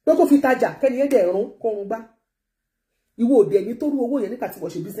pé kó fi tajà kẹ́ni yẹn dẹ̀ rún kórun gbá ìwọ òde ẹni tó rú owó yẹn nígbà tí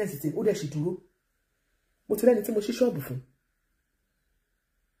wọ́n ṣe bísínẹ́sì tí ó dẹ̀ sì dúró mo ti rẹ́ni tí mo ṣí ṣọ́ọ̀bù fún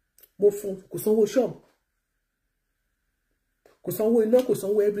mo fún kò sanwó ṣọ́ọ̀bù kò sanwó iná kò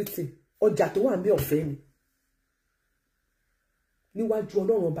sanwó everything ọjà tó wà ń bẹ ọ̀fẹ́ ni níwájú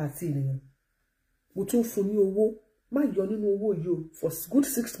Ọlọ́run ọba àti ènìyàn mo tún fún ní owó má yọ nínú owó yìí o for good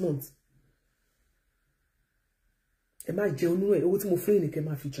 6 months ẹ má jẹun nínú ẹ owó tí mo fún yìí nìkẹ́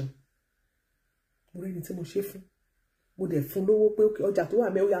máa fi jẹun mo rẹ́ni tí mo ṣe fún mo dẹ̀ fún lówó pé ọjà tó wà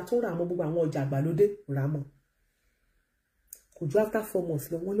mẹ́ ó yà tó rà mọ́ gbogbo àwọn ọjà àgbàlódé rà mọ́ kò ju after 4 months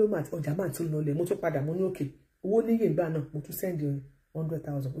lọ wọ́n ló máa ọjà máa tún lọlẹ̀ mo tún padà mo ní òkè owó níyè ìgbà náà mo tún sẹ́ndì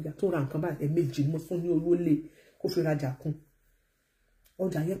 100,000 ọjà tó ra nǹkan báyìí ẹ̀ẹ̀mejì mo fún ní owó lé kó fi rajà kún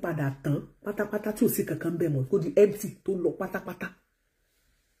ọjà yẹn padà tán pátápátá tí ò sí kankan bẹ́ẹ̀ mọ́ kó di empty tó lọ pátápátá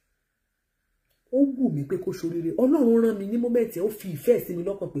ó wù mí pé kó ṣoríire Ọlọ́run rán mi ní mọ́mẹ́ǹtì ó fi ìfẹ́ sí mi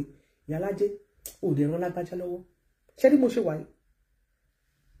lọ́kàn pé Ìyálájé ò dẹ̀ rán Lágbájá lọ́wọ́ ṣé bí mo ṣe wà yìí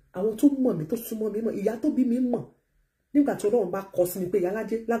àwọn tó mọ̀ mí tó súnmọ́ mi mọ̀ ìyá tó bí mi mọ̀ nígbà tí Ọlọ́run bá kọ sí mi pé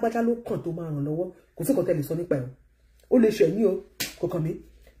Iyaalaje lágbájá ló kàn tó máa ràn lọ́wọ́ kò sí nǹkan tẹ́ lè sọ nípa ẹ̀ ó lè ṣe ní o kò kàn mí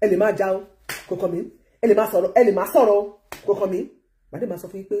ẹ lè máa já o kò kàn mí ẹ lè máa sọ̀rọ̀ o kò kàn mí màdé máa sọ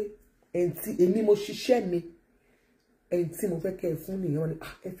fún yín pé èmi mo ṣiṣẹ́ mi ẹni tí mo fẹ́ kẹ́ ẹ fún nìyẹn wọn ni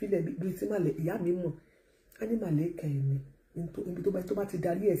ẹ fílẹ̀ bí tí màlẹ̀ ìyá mi mọ̀ á ní màlẹ̀ kẹ́ ẹ mi ibi tó bá ti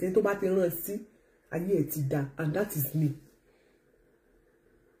darí ẹ̀ sẹ́ni tó bá ti rán ẹ sí ayé ẹ̀ ti da and that is me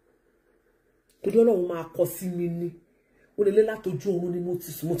torí Ọlọ́run máa kọ sí mi ní ó lè lé látojú oorun ni mo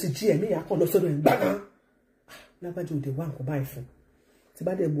ti jí ẹ̀mí ìyá kan lọ sọ́dọ̀ ẹ̀ gbàgbà lágbájá òde wá nǹkan báyìí fún tí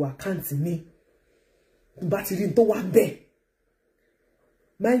bá dẹ̀ bu àkáǹtì mi bá ti rí n tó wà bẹ́ẹ̀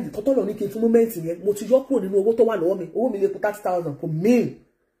máìlì tọ́tọ́lọ̀ ní kí n fún mọ́mẹ́ǹtì yẹn mo ti yọ kúrò nínú owó tó wà lọ́wọ́ mi owó mi lè kú 30,000 kò míì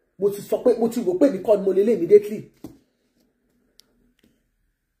mo ti sọ pé mo ti rò pé mi kọ́ ni mo lè lé immediately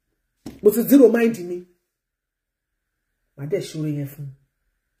mo ti zero mind mi màá dẹ̀ ṣòro yẹn fún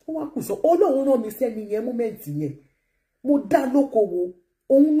ó wá kù sọ Ọlọ́run rán mi sẹ́ni yẹn mọ́mẹ́ǹtì yẹn mo dá lókòwò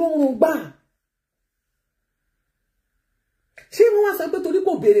òun ló ń gbà ṣé wọ́n wá sọ pé torí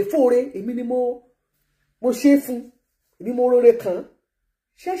kò béèrè fóore èmi ni mo ṣe fún èmi mo rore kan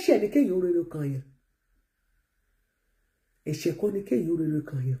ṣẹ̀ṣẹ̀ ni kéèyàn rere kan yẹn ẹ̀ṣẹ̀ kọ́ ni kéèyàn rere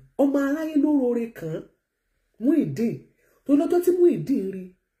kan yẹn ọmọ aráyé ló rore kan Muyideen tó lọ́jọ́ tí Muyideen rí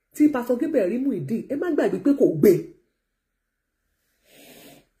tí Pastor Gabriel rí Muyideen ẹ má gbàgbé pé kò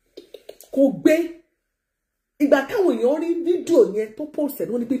gbé ìgbà táwọn èèyàn rí fídíò yẹn tó pòsẹ̀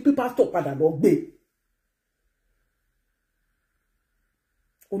ní wọ́n ní pé pásítọ̀ padà lọ gbé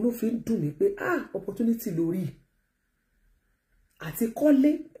olófin dùn mí pé opportunity lórí àti kọ́lé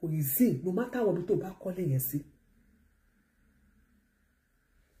kò yìí sí no matter what tó bá kọ́lé yẹn sí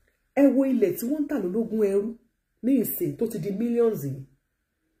ẹ wo ilẹ̀ tí wọ́n ń tà lólógún ẹrú ní ìsìn tó ti di millions yìí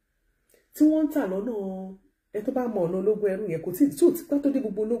tí wọ́n ń tà lọ́nà ẹ tó bá mọ ọ̀nà ológun ẹrú yẹn kò tí ò ti pẹ́ tó dé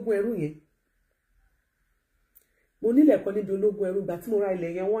gbogbo ológun ẹrú yẹn mo nílẹ̀ kan níbi ológun ẹrú gbà tí mo ra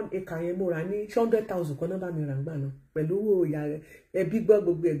ilẹ̀ yẹn 1 acre yẹn mo rà ní 100,000 kan náà bá mi rà ń gbà náà pẹ̀lú owó ìyá rẹ̀ ẹbí gbọ́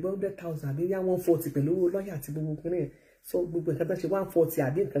gbogbo ẹ̀gbọ́n 100,000 àbí yá 140 pẹ̀lú owó lọ́ọ̀yà àti gbogbo kìnìún yẹn so gbogbo nǹkan tó ṣe 140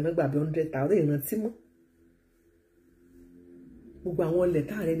 àbí nǹkan náà gbà bí 100,000 ìrántí mọ́ gbogbo àwọn ilẹ̀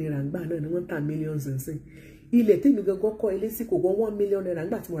táàrẹ́ ni ràǹgbà náà ni wọ́n ń ta millions nsìn ilẹ̀ tèmi gangan kọ́ ilé sí kò gbọ́n 1 million naira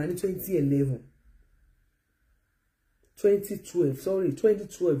nígbà tí mo rà ní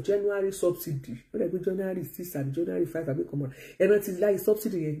 2012 January subsidy ó dẹ̀ pé January 6 àbí January 5 àbí kọ́mọ ẹ̀rọ ti láyé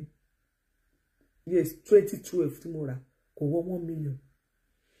subsidy yẹn yes 2012 tí mo rà kò wọ́ 1 million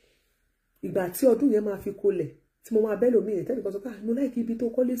ìgbà tí ọdún yẹn máa fi kólẹ̀ tí mo máa bẹ́ lómi yẹn tẹ́lẹ̀ kan sọ pé mo láìkí ibi tó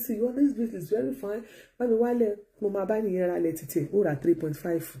kọ́lé sí you this place is very fine bá mi wálẹ̀ mo máa bá nìyẹn ra lẹ̀ títì ó ra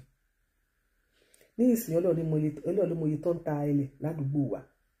 3.5 ní ìsìn ọlọ́ọ̀ni mo yẹ tán ta ilẹ̀ ládùúgbò wa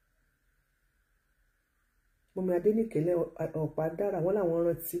mo mi adéníkẹ́lẹ́ ọ̀pá dára wọ́n làwọn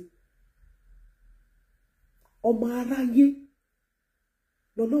rántí ọmọ aráyé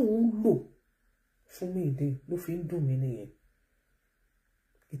lọ́lọ́run ń lò fún mi ìdè ló fi ń dùn mí nìyẹn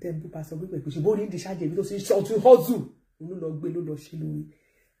ìtẹ́nbú Pastor Gabriel pé ṣe bó ní ìdí ṣáàjẹ́ ibi tó ṣe ṣe ọtún họ́zù ló lọ gbé ló lọ ṣe lórí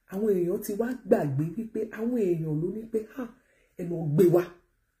àwọn èèyàn ti wá gbàgbé wípé àwọn èèyàn ló ní pé ẹ lọ gbé wa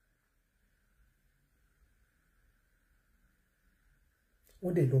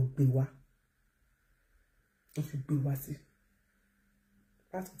wọ́n dẹ̀ lọ gbé wa wọ́n fi gbé wa sí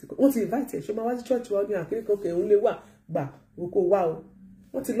wọ́n ti invite ẹ̀ ṣe máa wá sí church wa ní àkíní kan kẹ̀ ń lé wà gbà oko wá o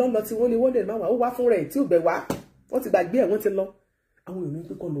wọ́n ti lọ́lọ́ tí wọ́n lé wọ́n dẹ̀ máa wà ó wá fún rẹ̀ tí ò gbẹ̀ wá wọ́n ti gbàgbé ẹ̀ wọ́n ti lọ àwọn èèyàn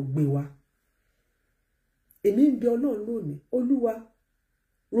pé kàn lọ gbé wa èmi ń bẹ Ọlọ́run lónìí Olúwa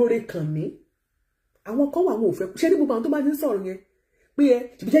rore kàn mí àwọn kan wà wọn ò fẹ́ ṣé ní gbogbo àwọn tó bá ní sọ̀rọ̀ yẹn pé ẹ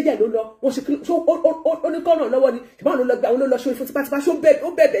ṣùgbọ́n jẹ́jẹ́ ló lọ wọ́n ṣe ó ní kọ́nà lọ́wọ́ ni ṣùgbọ́n ló lọ gbà wọn ló lọ ṣe fún tipátipá ṣó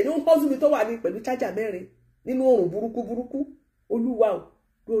bẹ̀bẹ̀ ní ó ń pọ́sù mi tó wà ní pẹ̀lú chájà 4 nínú oòrùn burúkú Olúwa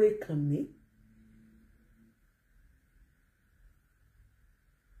rore kàn mí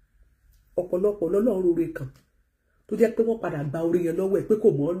ọ̀pọ̀lọpọ̀ lọ́lọ́run rore kàn tó jẹ́ pé wọ́n padà gba orí yẹn lọ́wọ́ ẹ̀ pé kò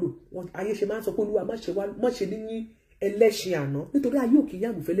mọ́ lò wọn ayé ṣe máa ń sọ pé Olúwa má ṣe ní ẹlẹ́ṣin àná nítorí ayé òkè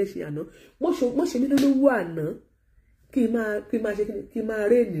yàgùnfẹ́ ẹlẹ́ṣin àná má ṣe mí lólówó àná kí n máa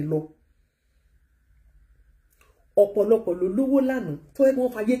réènì lọ ọ̀pọ̀lọpọ̀ ló lówó lánàá tó yẹ kí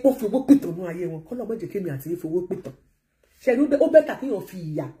wọ́n fayé pọ̀ fi owó pìtàn ní ayé wọn kọ́lọ́ mọ́jẹ̀ kémi àti ìfowó pìtàn ṣe ní ó bẹ́tà kéèyàn fi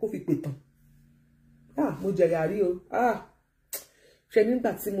ìyà kó fi pìtàn mo jẹ ìyà rí o ṣe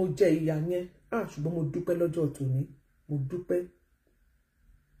nígbà tí mo jẹ ìyà yẹn ṣùgbọ́n mo dúpẹ́ lọ́jọ́ tòní mo dúpẹ́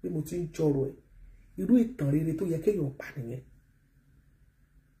bí mo ti ń jọrọ ẹ̀ irú ìtàn rere tó yẹ kéèyàn pa nìyẹn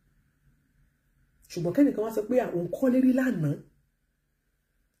ṣùgbọ́n kẹ́nìkan wá sọ pé àwọn kọ́ lérí lánàá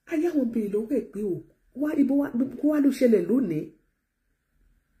ayé àwọn bèèrè lọ́wọ́ ẹ̀ pé kó wá ló ṣẹlẹ̀ lónìí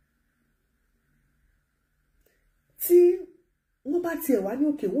tí wọ́n bá tiẹ̀ wá ní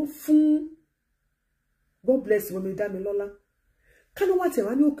òkè wọ́n fún God bless Mọ́mì Dámilọ́lá. Ká ló wá tẹ̀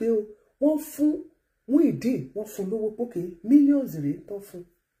wá ní òkè o, wọ́n fún Muyideen, wọ́n fún lówó pókè millions rèé tán fún.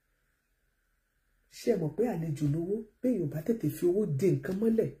 Ṣé ẹ mọ̀ pé àlejò lówó bẹ́ẹ̀ ò bá tètè fi owó dé nǹkan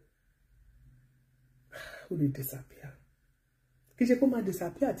mọ́lẹ̀ ó lè disappear. Kì í ṣe kó máa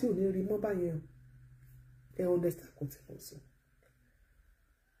disappear tí ò ní rí mọ́ báyẹn. Ẹ understand kò tí mo sọ.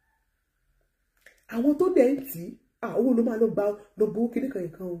 Àwọn tó dẹ̀ ń tì í owó ló máa lọ gba lọ gbowó kíní kan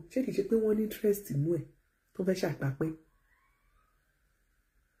nǹkan o. Ṣé kìí ṣe pé wọ́n ní interest nínú ẹ̀ tó fẹ́ ṣàpapẹ́.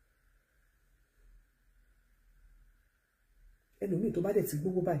 Ẹlòmíì tó bá dẹ̀ ti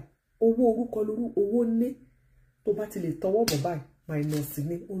gbówó báyìí owó orúkọ lórí owó ní tó bá ti lè tọwọ́ bọ̀ báyìí minus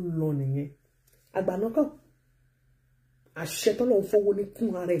ní ó ń lọ nìyẹn. Àgbàná kan àṣẹ tọ́lọ́run fowó ní kún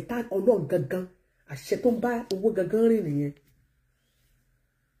ara ẹ̀ tá Ọlọ́run gangan àṣẹ tó ń bá owó gangan rìn nìyẹn.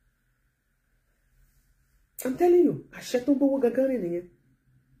 I'm telling you, àṣẹ tó ń bówó gangan rìn nìyẹn.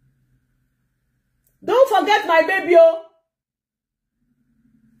 Don't forget my baby o.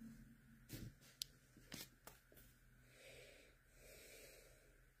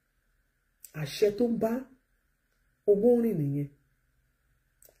 Àṣẹ tó ń bá owó rìn nìyẹn.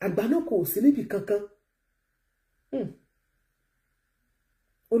 Àgbà náà kò sí níbi kankan.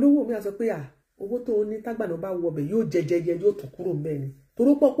 Olówó mi á sọ pé owó tó ní tágbàná bá wọ ọbẹ̀ yóò jẹjẹjẹ yóò tún kúrò ńbẹ̀ ni.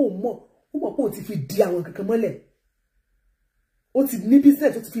 Torí pọ̀ pé ó mọ̀ pé ó ti fi di àwọn kankan mọ́lẹ̀. Ó ti ní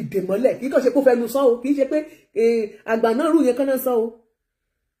business ó ti fi dè mọ́lẹ̀. Kì í kàn ṣe pé ó fẹnu sọ o. Kì í ṣe pé àgbà náà rú yẹn kan náà sọ o.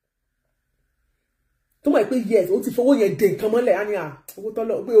 Tó mọ̀ pé yes ó ti fowó yẹn dè nǹkan mọ́lẹ̀ á ní owó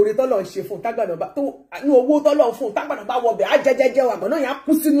tọ́lọ̀ pé oore tọ́lọ̀ ń ṣe fún tágbàná bá tó ní owó tọ́lọ̀ fún tágbàná bá wọ ọbẹ̀ á jẹjẹjẹ àgbà náà yẹn á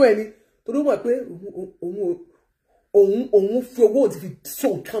kú sínú ẹ̀ ni. Torí ó mọ̀ pé òun fi owó ti fi so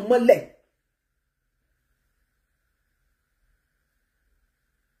nǹkan mọ́lẹ̀.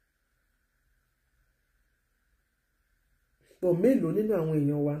 Bọ̀ mélòó nínú àwọn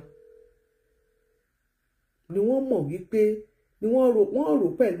èèyàn wa ni wọ́n mọ̀ wípé ni wọ́n rò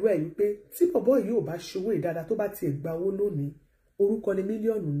pẹ̀lú ẹ̀ wípé tí bọ̀bọ́ yìí ò bá ṣòwò ìdáadáa tó bá tiẹ̀ gba owó lónìí orúkọ ni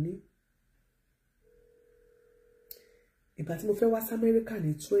mílíọ̀nù ní. Ìgbà tí mo fẹ́ wá sí Amẹ́ríkà ní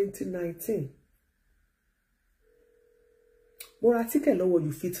 2019 mo ra ticket lọ́wọ́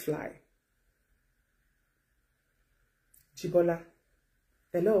You Fit Fly. Jibola,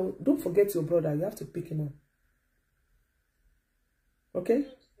 hello, don't forget your brother, you have to pick him up. Okay?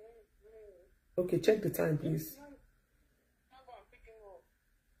 Okay, check the time, please.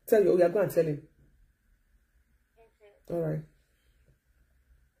 Tell you, go and tell him. All right.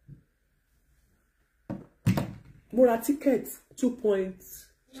 Mo ra ticket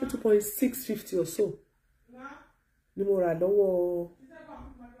 2.650 or so. Ni mo ra lọ́wọ́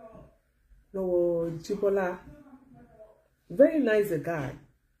Jibola. Very nice guy.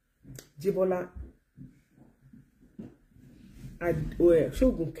 Jibola.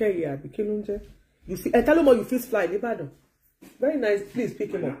 Shogun Kerry àbí kí ló ń jẹ́. You tell him You Fit Fly Ìbàdàn. Very nice. Please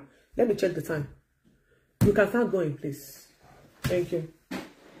pick him up. Let me check the time. You can start going, please. Thank you.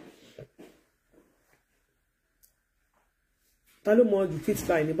 Tell him You Fit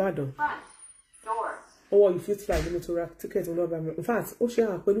Fly Ìbàdàn. You Fit Fly ní mo tó ra ticket olóba mi. In fact, ó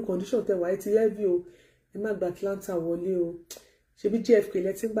ṣe pẹ̀lú condition tẹ́ wá ẹ ti heavy o. Ẹ má gba Atlanta wọlé o. Ṣebí JFK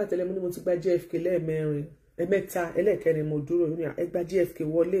lẹ ti ń gbà tẹ́lẹ̀ mo ní mo ti gba JFK lẹ́ẹ̀mẹ́rin. Ẹ̀mẹ́ta ẹlẹ́ẹ̀kẹrin mo dúró ní ẹ gba JFK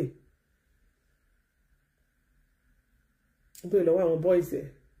wọlé. Bo lọ́wọ́ àwọn boys ẹ̀.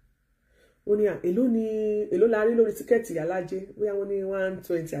 Ó ní èló la rí lórí tíkẹ́ẹ̀tì Ìyalájé. Bóyá wọ́n ní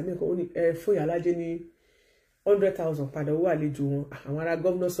 120 àmì kan ó ní fún Ìyalájé ní 100,000 padà owó àlejò wọn. Àwọn ará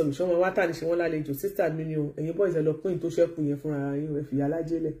governor solution wọn wá tà ní ṣe wọ́n lálejò sister mi ni o. Ẹ̀yin boys ẹ lọ pín tó ṣẹ́kù yẹn fúnra yín ẹ fi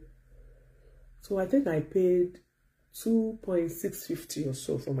Ìyalájé lẹ̀. So I think I paid 2.650 or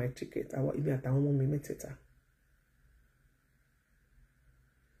so for my ticket. Ibi àtàwọn ọmọ mi mẹ́tẹ̀ẹ̀ta.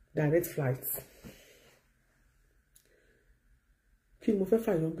 Direct flight. Kí ni mo fẹ́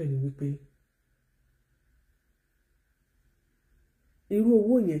fàyọ̀ bẹ̀ ni wípé irú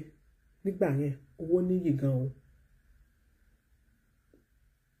owó yẹn nígbà yẹn owó níyì gan o.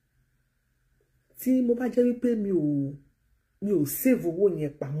 Tí mo bá jẹ́ wípé mi ò save owó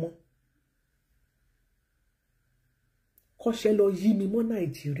yẹn pamọ́ kọ́ṣẹ́ lọ yí mi mọ́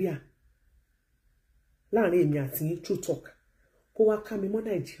Nàìjíríà láàrin èmi àti yín true talk kó wá ká mi mọ́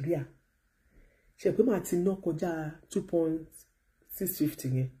Nàìjíríà ṣe pé màá ti ná kọjá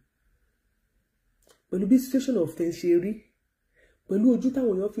 2.650 yẹn pẹ̀lú bí situation of things ṣe rí pẹ̀lú ojú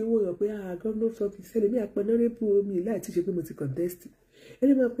táwọn èèyàn fi wò yàn pé governor office ẹlẹ́mí mi àpẹnárẹ́bù omi láì tí ṣe pé mo ti contest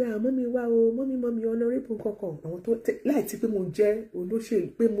ẹni máa pé mọ́mí wá o mọ́mí honorable kankan àwọn tó láì tí pé mo jẹ́ olóṣèlú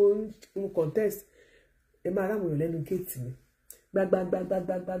pé mo contest ẹ máa ráwọn èèyàn lẹ́nu géètì mi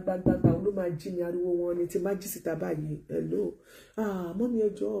gbagbagbagbagbagbagbagba ló máa jí ní ariwo wọn ni tí má jí síta báyìí hello mọ́mí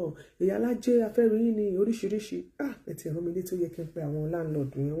ẹjọ́ Ìyálájé afẹ́rù yín ní oríṣiríṣi ẹ ti rán mi létí ó yẹ kí n pe àwọn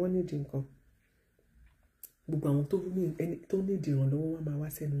láńlọ́ọ̀dù yẹn wọ́n nídìí nǹkan gbogbo àwọn tó nídìí ìrànlọ́wọ́ wọn máa wá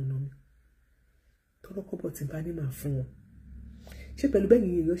sẹ́nu ọ̀nà mi tọ́lọ́kọ́bọ̀ ti bá ní màá fún wọn ṣé pẹ̀lú bẹ́ẹ̀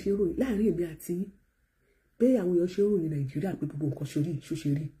yìí èèyàn ṣe ń ròyìn láàrin èmi àti yín bẹ́ẹ̀ àwọn èèyàn ṣe ń ròyìn Nàìjíríà pé gbogbo nǹkan ṣoṣe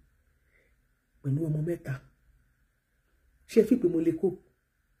rí pẹ̀lú ọmọ mẹ́ta ṣé fi pé mo lè kó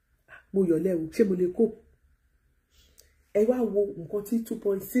mo yọ̀ lẹ́wọ̀ ṣé mo lè kó ẹ wá wo nǹkan tí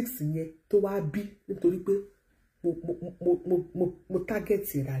 2.6 yẹn tó wá bí nítorí pé mo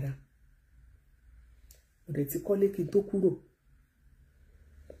tágẹ́tì rárá mo dẹ̀ ti kọ́lé kí n tó kúrò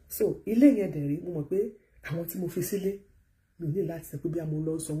so ilé yẹn dẹ̀ rí mo mọ̀ pé àwọn tí mo fi sílé mi ò ní láti sọ pé bí a mo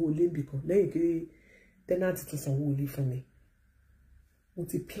lọ sanwó ilé ibì kan lẹ́yìn kí tẹ́nàtì tún sanwó ilé fún mi mo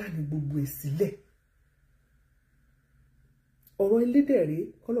ti plan gbogbo ẹ̀ sílẹ̀ ọ̀rọ̀ ilé dẹ̀ rí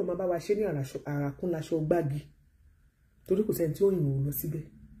kọ́lọ̀ máa bá wa ṣe ní àràkún laṣọ gbági torí kò sẹ́ni tí ó yìnbọn lọ síbẹ̀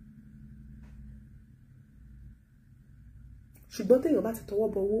ṣùgbọ́n téèyàn bá ti tọwọ́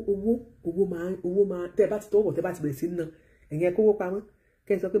bọ owó máa tẹ́ bá ti tọwọ́ bọ̀ tẹ́ bá ti bẹ̀rẹ̀ sí ná ẹ̀yìn ẹ kówó pamọ́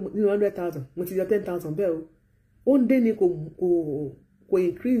kẹ́ ẹ sọ pé nínú 100,000 mo ti yọ 10,000 bẹ́ẹ̀ o ó ń dé ni kò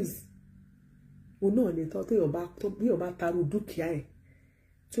increase òun náà ni tọ́ téèyàn bá taru dúkìá ẹ̀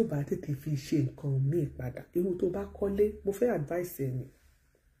tí ó bá tètè fi ṣe nǹkan míì padà irú tó bá kọ́lé mo fẹ́ advice ẹ̀ ni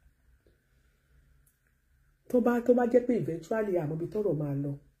tó bá jẹ́ pé eventually àmọ́ ibi tọ́rọ̀ máa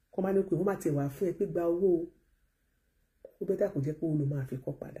lọ kọ́ máa ní pé wọ́n máa ti wà fún ẹ pé gba owó ó bẹ́tà kò jẹ́ pé ó ló máa fi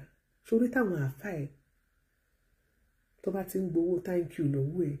kọ́ padà sórí táwọn àáfà ẹ̀ tó bá ti ń gbowó thank you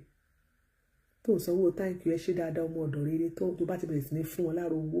lọ́wọ́ ẹ̀ tó ń sanwó thank you ẹ ṣe dáadáa ọmọ ọ̀dọ̀ rere tó bá ti bẹ̀rẹ̀ sí ní fún wọn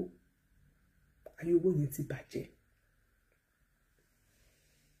lára owó ayé owó yẹn ti bàjẹ́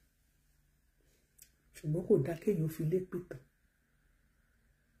ṣùgbọ́n kò dá kéèyàn fi lé pìtàn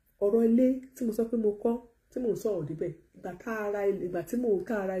ọ̀rọ̀ ilé tí mo sọ pé mo kọ́ tí mo sọ̀rọ̀ débẹ̀ ìgbà tí mo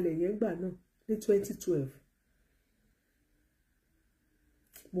ká ara ilẹ̀ yẹn gbà náà ní 2012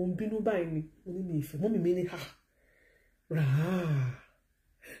 mo ń bínú báyìí ni mo ní mi ìfẹ́ mọ́mì mi ní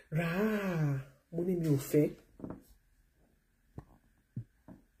ràá mo ní mi ò fẹ́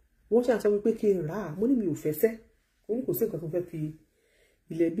wọ́n ṣàǹsọ wípé kí n rà á mo ní mi ò fẹ́ sẹ́ mo ní kò sí nǹkan tó fẹ́ fi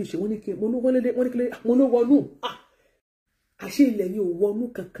ilẹ̀ bí ṣe wọ́n ní kí mo ló wọnú àṣé ilẹ̀ yìí ò wọnú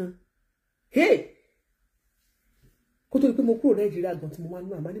kankan kó tó di pé mo kúrò Nàìjíríà gan tí mo wá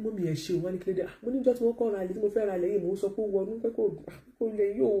nú àmá ní mọ́mí ẹ̀ ṣe wọ́n ní kílódé mo níjọ́ tí wọ́n kọ́ ra ilé tí mo fẹ́ ra ilẹ̀ yìí mo sọ pé ó wọnú pé kò ilẹ̀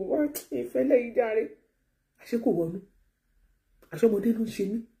yìí ò wá ìfẹ́ lẹ́yìn járe àṣé kò wọnú àṣé ọmọdé ló ń ṣe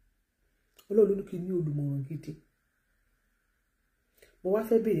mí Ọlọ́run ló ní kí n ní olùmọ̀ràn gidi mo wá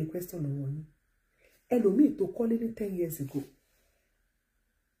fẹ́ béèrè question lọ́wọ́ yín ẹlòmíì tó kọ́lé ní 10 years ago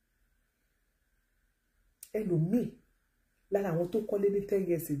ẹlòmíì lára àwọn tó kọ́lé ní 10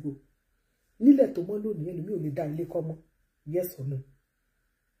 years ago nílẹ̀ tó mọ́ lónìí ẹlòmíì ò lè dá ilé kọ́ mọ́ yes or no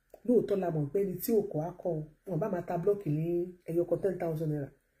lóòótọ́ la mọ̀ pé ẹni tí ò kọ́ akọ wọn bá máa ta blọ́ọ̀kì ní ẹyọkọ 10,000 naira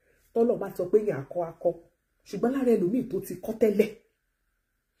tọ́lọ̀ bá sọ pé yàn akọ ṣùgbọ́n lára ẹlòmíì tó ti kọ́ tẹ́lẹ̀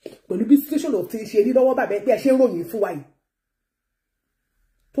pẹ̀lú bí situation of ti ṣe rí lọ́wọ́ bàbá ẹ pé ẹ ṣe ń ròyìn fún wa yìí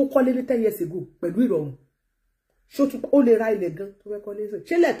tó kọ́lé ní 10 years ago pẹ̀lú ìrọ̀rùn ó lè ra ilẹ̀ gan tó fẹ́ kọ́lé ṣe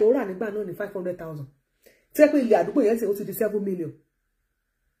ilẹ̀ tó rà nígbà náà ní 500,000 tí ẹ pé ilẹ̀ àdúgbò yẹn sì ó ti di 7 million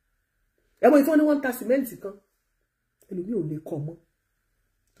ẹ̀wọ̀n tí wọ́n ní wọ́n ń ta sìmẹ́ǹtì kan ẹlòmíì ò lè kọ́ mọ́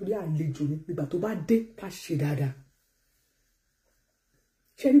torí àlejò ní nígbà tó bá dé ká ṣe dáadáa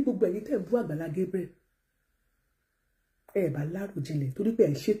ṣe rí gbogbo ẹ̀yin tẹ́ ń bú Àgbàlá Gabriel ẹ bá láròjinlẹ̀ torí pé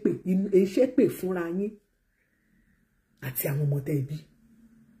ẹ ṣépè fúnra yín àti àwọn ọmọ tẹ́ bí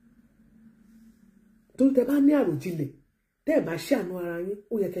torí tẹ́ bá ní àròjinlẹ̀ tẹ́ ẹ bá ṣàánú ara yín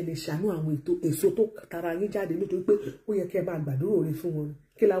ó yẹ kẹ́ lè ṣàánú àwọn èso tó tara yín jáde nítorí pé ó yẹ kẹ́ máa gbàdúrà oore fún wọn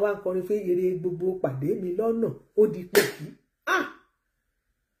kí la wá ń kọrin fún ire gbogbo pàdé mi lọ́nà ó di pòkì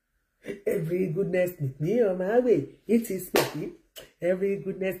every goodness meet me on my way it is pòkì every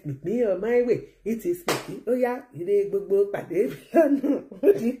goodness meet me on my way it is pòkì ó yá ire gbogbo pàdé mi lọ́nà ó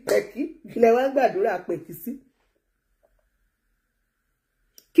di pòkì kí la wá ń gbàdúrà pòkì sí.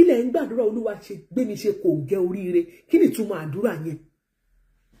 Kí lẹ ń gbàdúrà Olúwa ṣe gbé mi ṣe kò gẹ oríire kí ni ìtumọ̀ àdúrà yẹn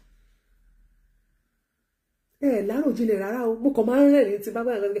láròjinlẹ̀ rárá o mo kàn máa ń rẹ́rìn tí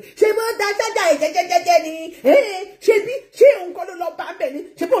bàbá rẹ̀ ṣe mo da sájà ìjẹ́jẹ́jẹ́jẹ́ ni ṣé òun kọ́ ló lọ bá bẹ̀ ni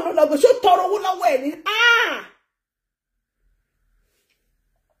ṣé bóun ló lọ gbé ṣó tọrọ owó lọ́wọ́ ẹ̀ ni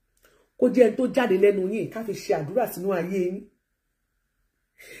kó jẹ́ ẹni tó jáde lẹ́nu yín ká fi ṣe àdúrà sínú ayé yín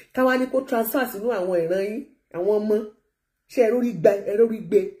káwa ní kó transfer sínú àwọn ìran yín àwọn ọmọ ṣe ẹ̀rọ rí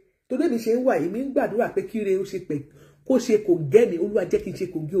gbé torí èmi ṣe ń wà èmi ń gbàdúrà pé kíre ó ṣe pẹ̀ kó ṣe kò gẹ́ mi Olúwa jẹ́ kí n ṣe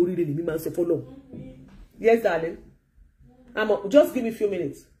kò gé oríire lèmi máa ń sọ fọ́lọ́run. Yes, darling. Just give me a few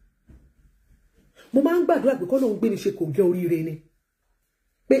minutes. Mo máa ń gbàdúrà pé k'Ọlọ́run gbé mi ṣe kò gẹ́ oríire ni.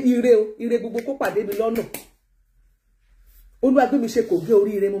 Pé ire gbogbo kó pàdé mi lọ́nà. Olúwa gbé mi ṣe kò gẹ́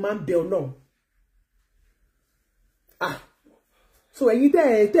oríire, mo máa ń bẹ Ọlọ́run. So ẹ̀yin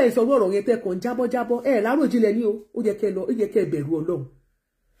tẹ́ sọ ọ̀rọ̀ yẹn tẹ́ kàn jábọ́ láròjinlẹ̀ ni o. Ó yẹ kẹ́ bẹ̀rù Ọlọ́run.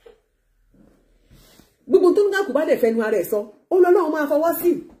 Gbogbo tó ń gàkú bá dẹ̀ fẹnu ara ẹ̀ sọ, ó lọ́lọ́run máa fọwọ́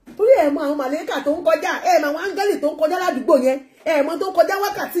sí. Torí ẹ mọ àwọn màlẹ́kà tó ń kọjá, ẹ mọ àwọn áńgẹ́lì tó ń kọjá ládùúgbò yẹn, ẹ mọ tó ń kọjá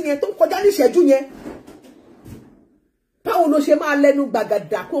wákàtí yẹn, tó ń kọjá ní ìṣẹ́jú yẹn. Báwo ló ṣe máa lẹ́nu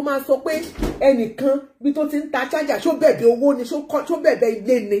gbàgàdà kó máa sọ pé ẹnìkan bí tó ti ń ta chájà ṣó bẹ̀bẹ̀ owó ni ṣó bẹ̀bẹ̀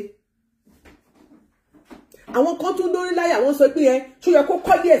ilé ni. Àwọn kan tún lórí láyà wọ́n sọ pé ṣó yẹ kó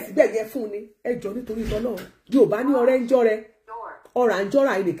kọ́lé ẹ̀ síbẹ̀ yẹn fún ni. Ẹ jọ nítorí Ọlọ́run. Yorùbá ní ọrẹ́ ń jọ́rẹ́, ọ̀rà ń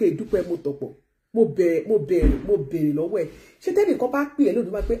jọ́rà ẹnìkan ìdúpẹ́ mo tọ̀pọ̀. Mo bẹ̀rẹ̀ lọ́wọ́ ẹ̀. Ṣé tẹ́nìkan bá pè ẹ́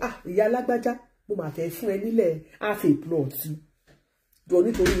lónìí wá pé ìyá alágbájá mo máa fẹ́ fún ẹ nílẹ̀ half a plot jọ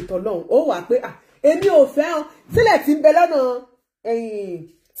nítorí ìtọ́lọ́run. Ó wà pé èmi ò fẹ́ ọ sílẹ̀ tí ń bẹ lọ́nà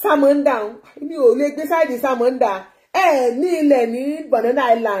Samanda, èmi ò lè gbé sáìdì Samanda ní ilẹ̀ ní Banana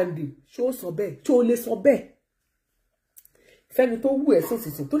Island. Ṣó sọ bẹ́ẹ̀? Ṣó lè sọ bẹ́ẹ̀? Fẹ́ni tó wù ẹ́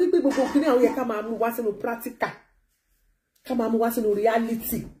sòsìsì torí pé gbogbo kí ní àwọn yẹ ká máa mú wá sínú practical, ká máa mú wá sínú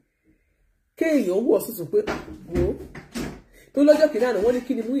reality. Kéèyàn wù ọ́ sòsì pé wò ó tó lọ́jọ́ kìíní àná wọ́n ní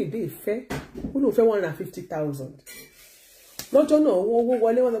kí ni mú ìdí ìfẹ́ ó lóun fẹ́ 150,000 lọ́jọ́ náà owó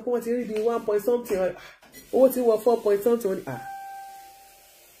wọlé wọ́n sọ pé wọ́n ti rí bí 1 point something owó ti wọ 4 point something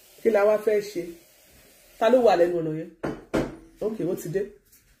kí la wá fẹ́ ṣe ta ló wà lẹ́nu ọ̀nà yẹn ok wọ́n ti dé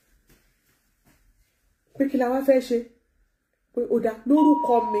pé kí la wá fẹ́ ṣe pé ó dá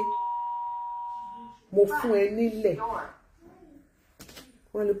lórúkọ mi mo fún ẹ nílẹ̀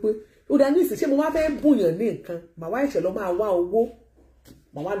wọ́n lè pé ó dá ní ìsìn ṣé mo wá fẹ́ bùyàn ní nǹkan màá wá ìṣẹ̀ lọ máa wá owó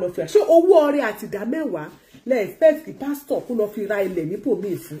màá wá lọ fi ṣé owó ọrẹ àti ìdá mẹ́wàá lẹ expect kí pásítọ̀ kó lọ fi ra ilẹ̀ ní pòmí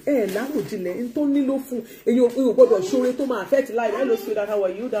fún láròjinlẹ̀ ń tó nílò fún èyí ò gbọ́dọ̀ ṣoore tó máa affect life. Hello sweetheart, how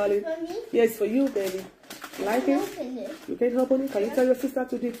are you darling? Yes, for you baby. Like it? You can help me? Can you tell your sister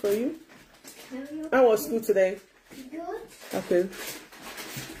to do it for you? How was school today? Good. Okay.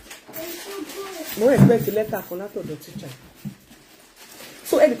 Mo expect letter from látọ̀dọ̀ teacher.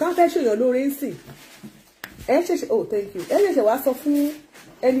 So ẹnìkan fẹ́ ṣèyàn lóore ń sìn ẹ ṣẹ̀ṣẹ̀ oh thank you ẹ ṣẹ̀ṣẹ̀ wá sọ fún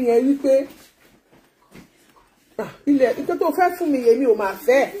ẹni yẹn wípé ilẹ̀ ìtọ́ tó fẹ́ fún mi èmi ò máa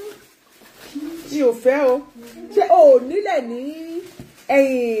fẹ́ mi ò fẹ́ o ṣé o nílẹ̀ ní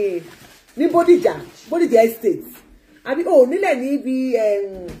Bódìjà estate àbí o nílẹ̀ níbi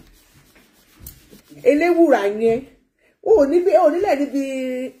Eléwùrà yẹn o nílẹ̀ níbi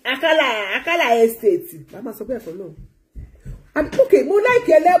Akálà estate màmá sọ bẹ́ẹ̀ fọ́ náà. Okay, mo like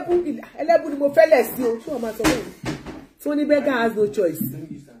ẹlẹ́bù ni mo fẹ́ lẹ̀ sí o. Ṣé wọ́n máa sọ bẹ́ẹ̀ ni? Tí wọ́n ní beggar has no choice.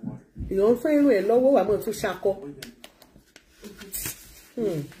 Èèyàn fẹ́ irun ẹ̀ lọ́wọ́ wà mọ́ tún ṣakọ.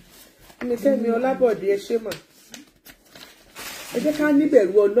 Mi fẹ́ mi Ọlábọ̀dé ẹ ṣé mà. Ẹ jẹ́ ká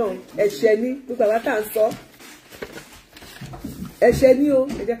níbẹ̀rù Ọlọ́run. Ẹ̀ṣẹ̀ ni gbogbo àwa tá à ń sọ. Ẹ̀ṣẹ̀ ni o.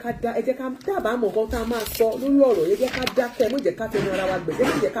 Ẹ jẹ́ ká dábàá mọ̀ nǹkan tá a máa sọ lórí ọ̀rọ̀. Ẹ jẹ́ ká dákẹ́. Mo jẹ́ ká fẹnu ara wa gbẹ̀. Ẹ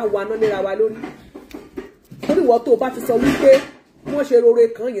jẹ́ ká wa iná léra wa lórí. Torí wọ́n tó bá ti sọ wípé wọ́n ṣe rore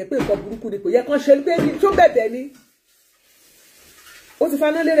kan yẹn pé nǹkan burúkú ni kò yẹ kán ṣe pé tó bẹ̀bẹ̀ ni ó ti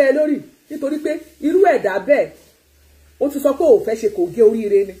faná lé rẹ lórí nítorí pé irú ẹ̀dá bẹ́ẹ̀ ó ti sọ pé ò fẹ́ ṣe kò gé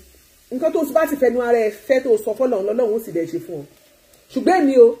oríire ni nǹkan tó bá ti fẹnu ara ẹ fẹ́ tó sọ fọ́lọ́run lọ́lọ́run ó sì dẹ̀ ṣe fún ọ ṣùgbọ́n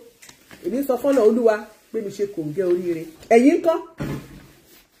èmi sọ fọ́lọ́run Olúwa pé mi ṣe kò gé oríire ẹ̀yin ńkọ́